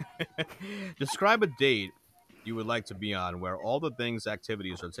 out. Describe a date you would like to be on where all the things,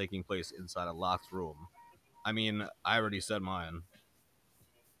 activities are taking place inside a locked room. I mean, I already said mine.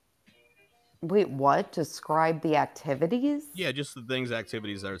 Wait, what? Describe the activities? Yeah, just the things,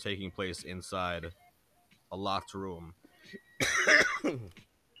 activities that are taking place inside a locked room.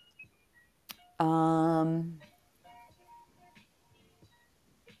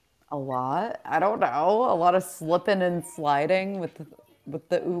 A lot. I don't know. A lot of slipping and sliding with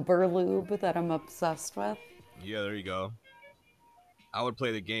the Uber lube that I'm obsessed with. Yeah, there you go. I would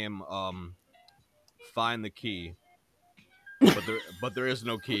play the game Find the Key. But there is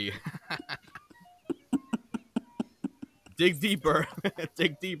no key. Dig deeper.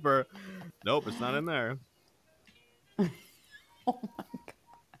 Dig deeper. Nope, it's not in there. Oh my god.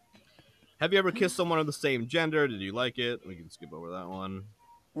 Have you ever kissed someone of the same gender? Did you like it? We can skip over that one.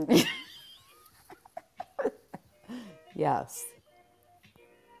 Yes.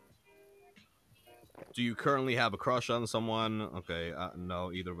 Do you currently have a crush on someone? Okay,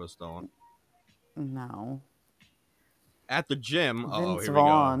 no, either of us don't. No. At the gym. Oh, Vince here we go.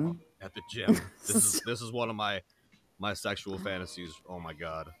 Vaughn. At the gym. This is one of my sexual fantasies. Oh my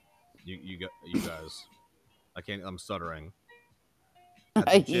god, you guys, I'm stuttering.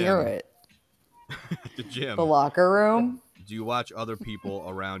 I hear it. At the gym. The locker room. Do you watch other people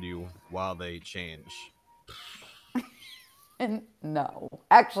around you while they change? And no,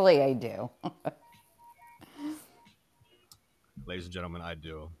 actually, I do. Ladies and gentlemen, I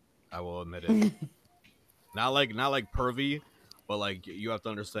do. I will admit it. not like pervy, but like you have to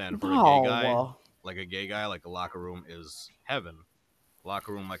understand, for a gay guy, like a locker room is heaven.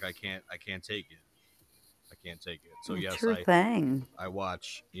 Locker room, like I can't take it. I can't take it. So yes, I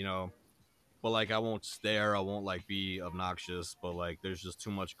watch, but like I won't stare, I won't like be obnoxious, but like there's just too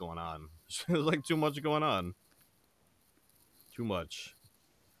much going on. There's like too much going on. Too much.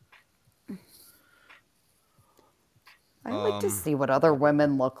 I like to see what other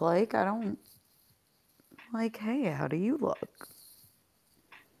women look like. I don't like, hey, how do you look?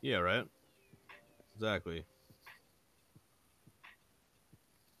 Yeah, right? Exactly.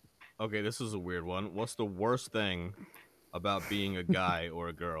 Okay, this is a weird one. What's the worst thing about being a guy or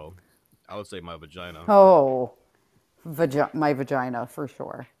a girl? I would say my vagina. Oh, my vagina for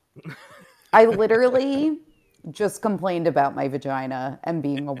sure. I literally just complained about my vagina and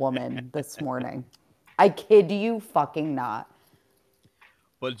being a woman this morning. I kid you fucking not.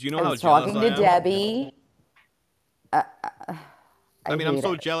 But do you know I how was jealous talking I to am? Debbie. I mean, I'm hate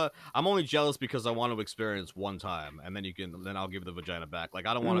so it. jealous. I'm only jealous because I want to experience one time, and then I'll give the vagina back. Like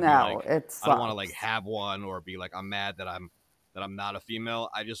I don't want to be like, I don't want to like sucks. have one or be like I'm mad that I'm not a female.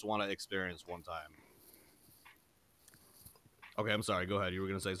 I just want to experience one time. Okay, I'm sorry. Go ahead. You were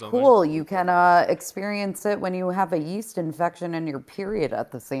gonna say something. Cool. You can experience it when you have a yeast infection in your period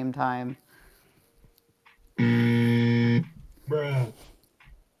at the same time. Bruh.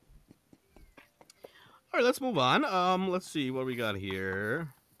 All right, let's move on. Let's see what we got here.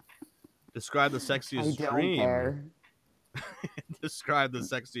 Describe the sexiest I don't dream. care. Describe the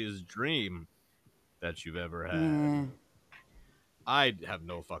sexiest dream that you've ever had. Yeah. I have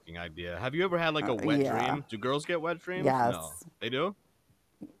no fucking idea. Have you ever had like a wet yeah. dream? Do girls get wet dreams? Yes. No. They do?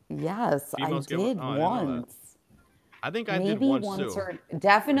 Yes, Females I get- did oh, I didn't know that. once. I think I Maybe did once once too. or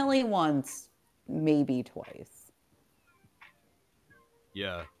definitely once, maybe twice.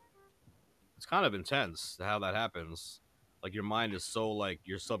 Yeah. It's kind of intense how that happens. Like your mind is so like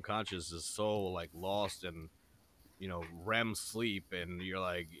your subconscious is so like lost in REM sleep, and you're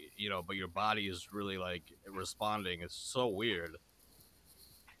like but your body is really like responding. It's so weird.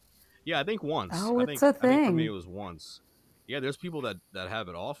 Yeah, I think once. Oh, I it's think a I think for me thing. it was once. Yeah, there's people that have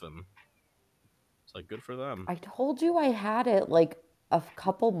it often. It's like good for them. I told you I had it like a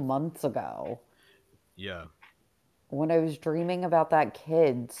couple months ago Yeah. when I was dreaming about that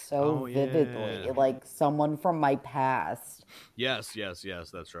kid so Oh, yeah. vividly, like someone from my past. Yes, that's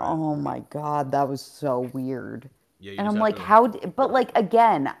right. Oh my God, that was so weird. Yeah, you And just I'm have like, to- but like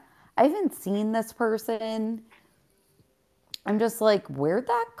again, I haven't seen this person. I'm just like, where'd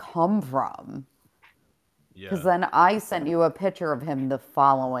that come from? Because Yeah. then I sent you a picture of him the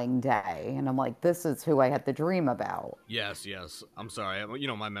following day, and I'm like, this is who I had the dream about. Yes, yes. I'm sorry. You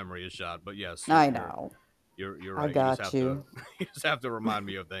know, my memory is shot, but yes, I know. You're I right. You just got have you. to you just have to remind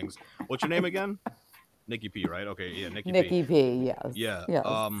me of things. What's your name again? Nikki P, right? Okay, yeah, Nikki P. Nikki P, yes. Yeah. Yes.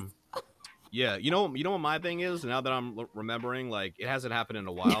 Yeah, you know what my thing is now that I'm remembering, like it hasn't happened in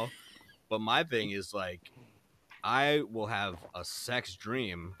a while, but my thing is like I will have a sex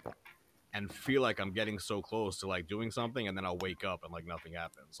dream and feel like I'm getting so close to like doing something, and then I'll wake up and like nothing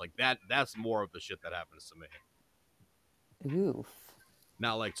happens. Like that's more of the shit that happens to me. Oof.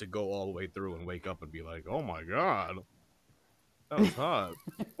 Not like to go all the way through and wake up and be like, oh my god, that was hot.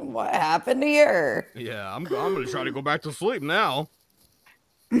 What happened here? Yeah, I'm gonna try to go back to sleep now.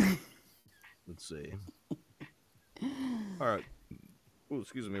 Let's see. All right. Oh,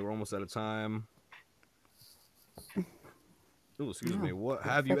 excuse me. We're almost out of time. Oh, excuse me. What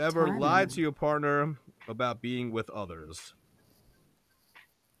have you perfect ever timing. lied to your partner about being with others?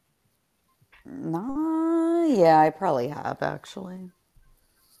 Nah, yeah, I probably have actually.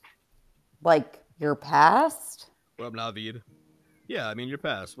 Like your past? What up, Navid? Yeah, I mean your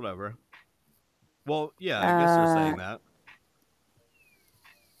past, whatever. Well, yeah, I guess you're saying that.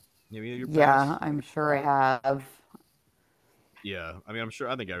 You mean your past? Yeah, I'm sure I have. Yeah, I mean,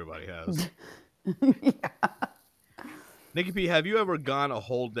 I think everybody has. Yeah. Nikki P, have you ever gone a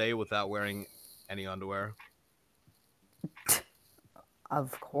whole day without wearing any underwear?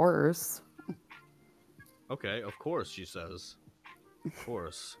 Of course. Okay, of course, she says. Of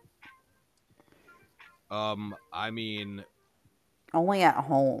course. I mean, Only at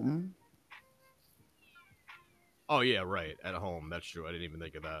home. oh yeah, right, at home. That's true. I didn't even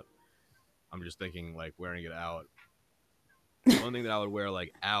think of that. I'm just thinking like wearing it out. The only thing that I would wear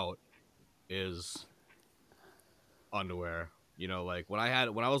like out is underwear. You know, like when I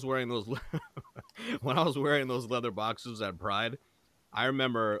was wearing those when I was wearing those leather boxers at Pride, I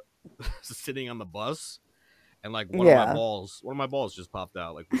remember sitting on the bus and like one of my balls just popped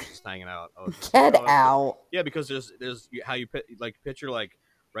out, like was just hanging out. I was just Get like, oh, out. yeah, because there's how you like picture like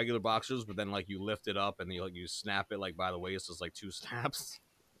regular boxers, but then like you lift it up and you snap it like by the waist. It's like two snaps.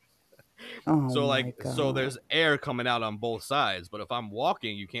 Oh So my like God. so there's air coming out on both sides, but if I'm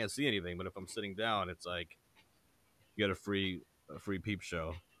walking, you can't see anything. But if I'm sitting down, it's like you get a free peep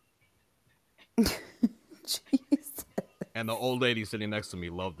show. Jesus. And the old lady sitting next to me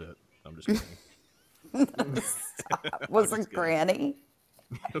loved it. I'm just kidding. Was it Granny?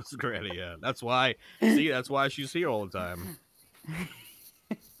 It was Granny, yeah. That's why she's here all the time.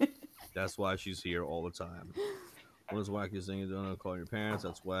 That's why she's here all the time. What is wacky thing you don't call your parents?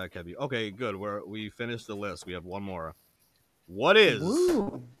 That's whack. Have you? Okay, good. We finished the list. We have one more. What is?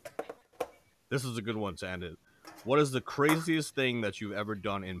 Woo. This is a good one to end it. What is the craziest thing that you've ever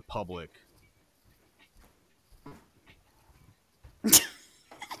done in public?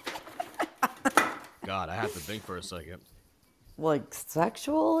 God, I have to think for a second. Like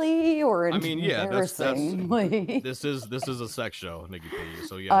sexually or I mean, yeah, that's embarrassingly? this is a sex show, Nikki P.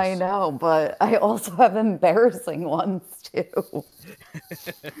 So yes, I know, but I also have embarrassing ones too.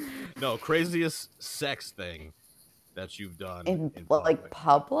 No, craziest sex thing that you've done In public. like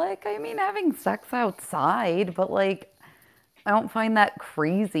public? I mean, having sex outside, but like I don't find that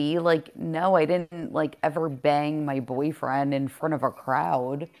crazy. Like, no, I didn't like ever bang my boyfriend in front of a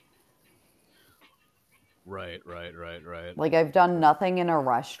crowd. Right. Like, I've done nothing in a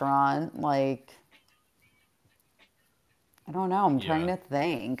restaurant. Like, I don't know. I'm trying to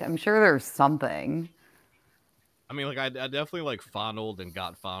think. I'm sure there's something. I mean, like I definitely like fondled and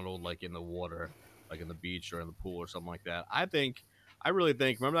got fondled like in the water, like in the beach or in the pool or something like that. I really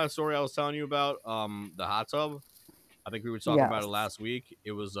think. Remember that story I was telling you about? The hot tub. I think we were talking about it Yes. last week.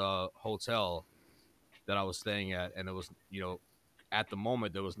 It was a hotel that I was staying at, and it was, you know, at the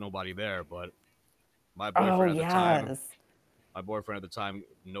moment there was nobody there, but my boyfriend my boyfriend at the time,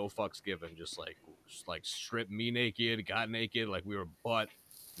 no fucks given, just like stripped me naked, got naked, like we were butt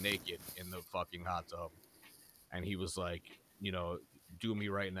naked in the fucking hot tub, and he was like, you know, do me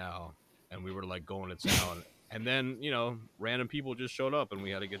right now, and we were like going to town, and then, you know, random people just showed up and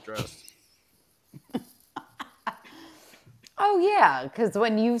we had to get dressed. Oh, yeah. Because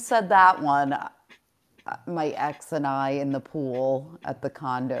when you said that one, my ex and I in the pool at the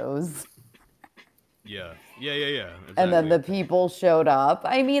condos. Yeah. Exactly. And then the people showed up.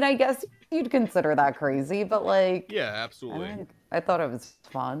 I mean, I guess you'd consider that crazy, but like, yeah, absolutely. I thought it was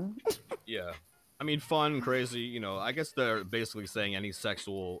fun. Yeah. I mean, fun, crazy, you know, I guess they're basically saying any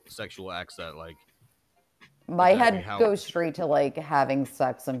sexual acts that like My exactly head how- goes straight to like having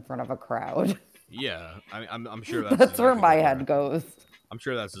sex in front of a crowd. Yeah, I'm sure that's That's where exactly my what head they're- goes. I'm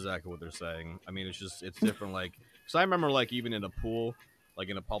sure that's exactly what they're saying. I mean, it's different. Like, because I remember like even in a pool, like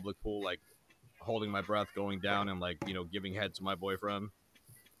in a public pool, like holding my breath, going down, and like giving head to my boyfriend,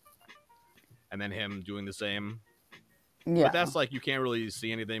 and then him doing the same. Yeah. But that's like you can't really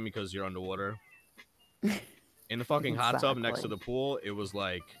see anything because you're underwater. In the fucking hot tub next to Exactly. the pool, it was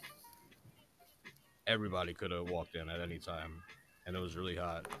like everybody could have walked in at any time, and it was really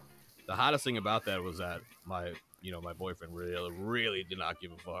hot. The hottest thing about that was that my boyfriend really did not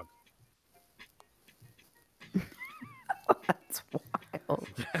give a fuck. That's wild.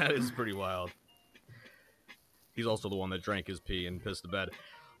 That is pretty wild. He's also the one that drank his pee and pissed the bed.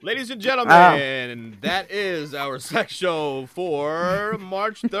 Ladies and gentlemen, that is our sex show for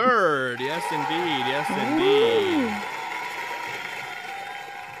March 3rd. Yes, indeed. Yes, indeed.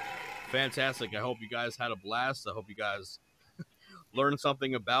 Fantastic. I hope you guys had a blast. I hope you guys learned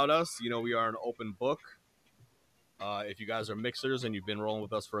something about us. We are an open book. If you guys are mixers and you've been rolling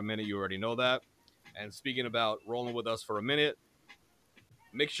with us for a minute, you already know that. And speaking about rolling with us for a minute,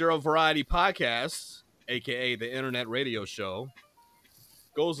 Mixture of Variety Podcast, a.k.a. the Internet Radio Show,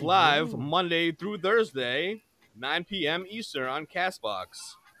 goes live Monday through Thursday, 9 p.m. Eastern on CastBox.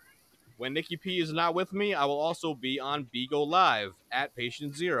 When Nikki P is not with me, I will also be on Bigo Live at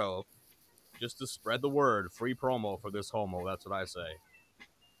Patient Zero, just to spread the word. Free promo for this homo, that's what I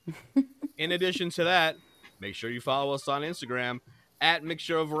say. In addition to that, make sure you follow us on Instagram at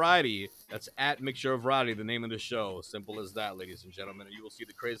Mixture of Variety. That's at Mixture of Variety, the name of the show. Simple as that, ladies and gentlemen. And you will see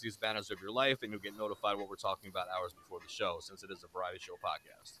the craziest banners of your life, and you'll get notified what we're talking about hours before the show, since it is a variety show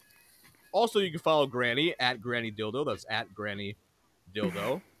podcast. Also, you can follow Granny at Granny Dildo. That's at Granny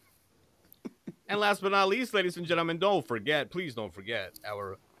Dildo. And last but not least, ladies and gentlemen, please don't forget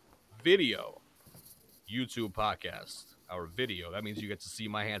our video YouTube podcast. Our video. That means you get to see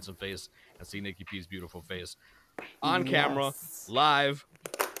my handsome face and see Nikki P's beautiful face on camera, live,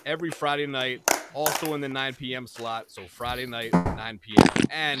 every Friday night, also in the 9 p.m. slot. So Friday night, 9 p.m.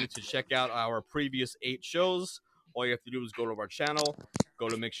 And to check out our previous 8 shows, all you have to do is go to our channel, go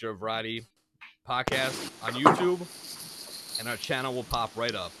to Mixture of Variety Podcast on YouTube, and our channel will pop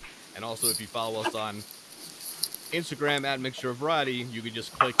right up. And also, if you follow us on Instagram at Mixture of Variety, you can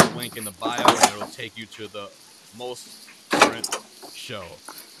just click the link in the bio, and it'll take you to the most current show.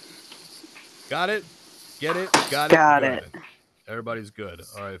 Got it? Get it? Got it? Got Good. it. Everybody's good.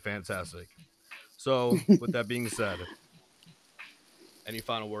 All right, fantastic. So, with that being said, any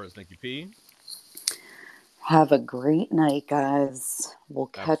final words, Nikki P? Have a great night, guys. We'll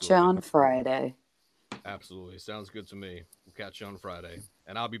catch you on Friday. Absolutely. Sounds good to me. We'll catch you on Friday.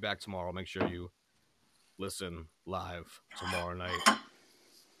 And I'll be back tomorrow. Make sure you listen live tomorrow night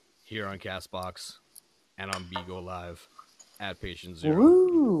here on CastBox and on Bigo Live at Patient Zero.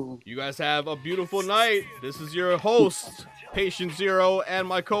 Woo. You guys have a beautiful night. This is your host, Patient Zero, and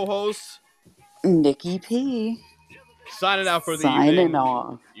my co-host, Nikki P. Signing out for the Signing evening.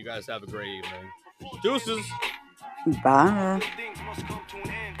 off. You guys have a great evening. Deuces. Bye. Things must come to an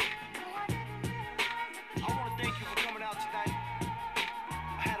end. I want to thank you for coming out tonight.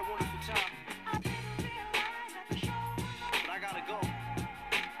 I had a wonderful time. But I gotta go.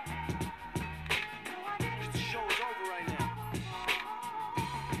 The show is over right now.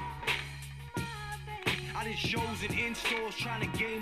 I did shows and in stores trying to gain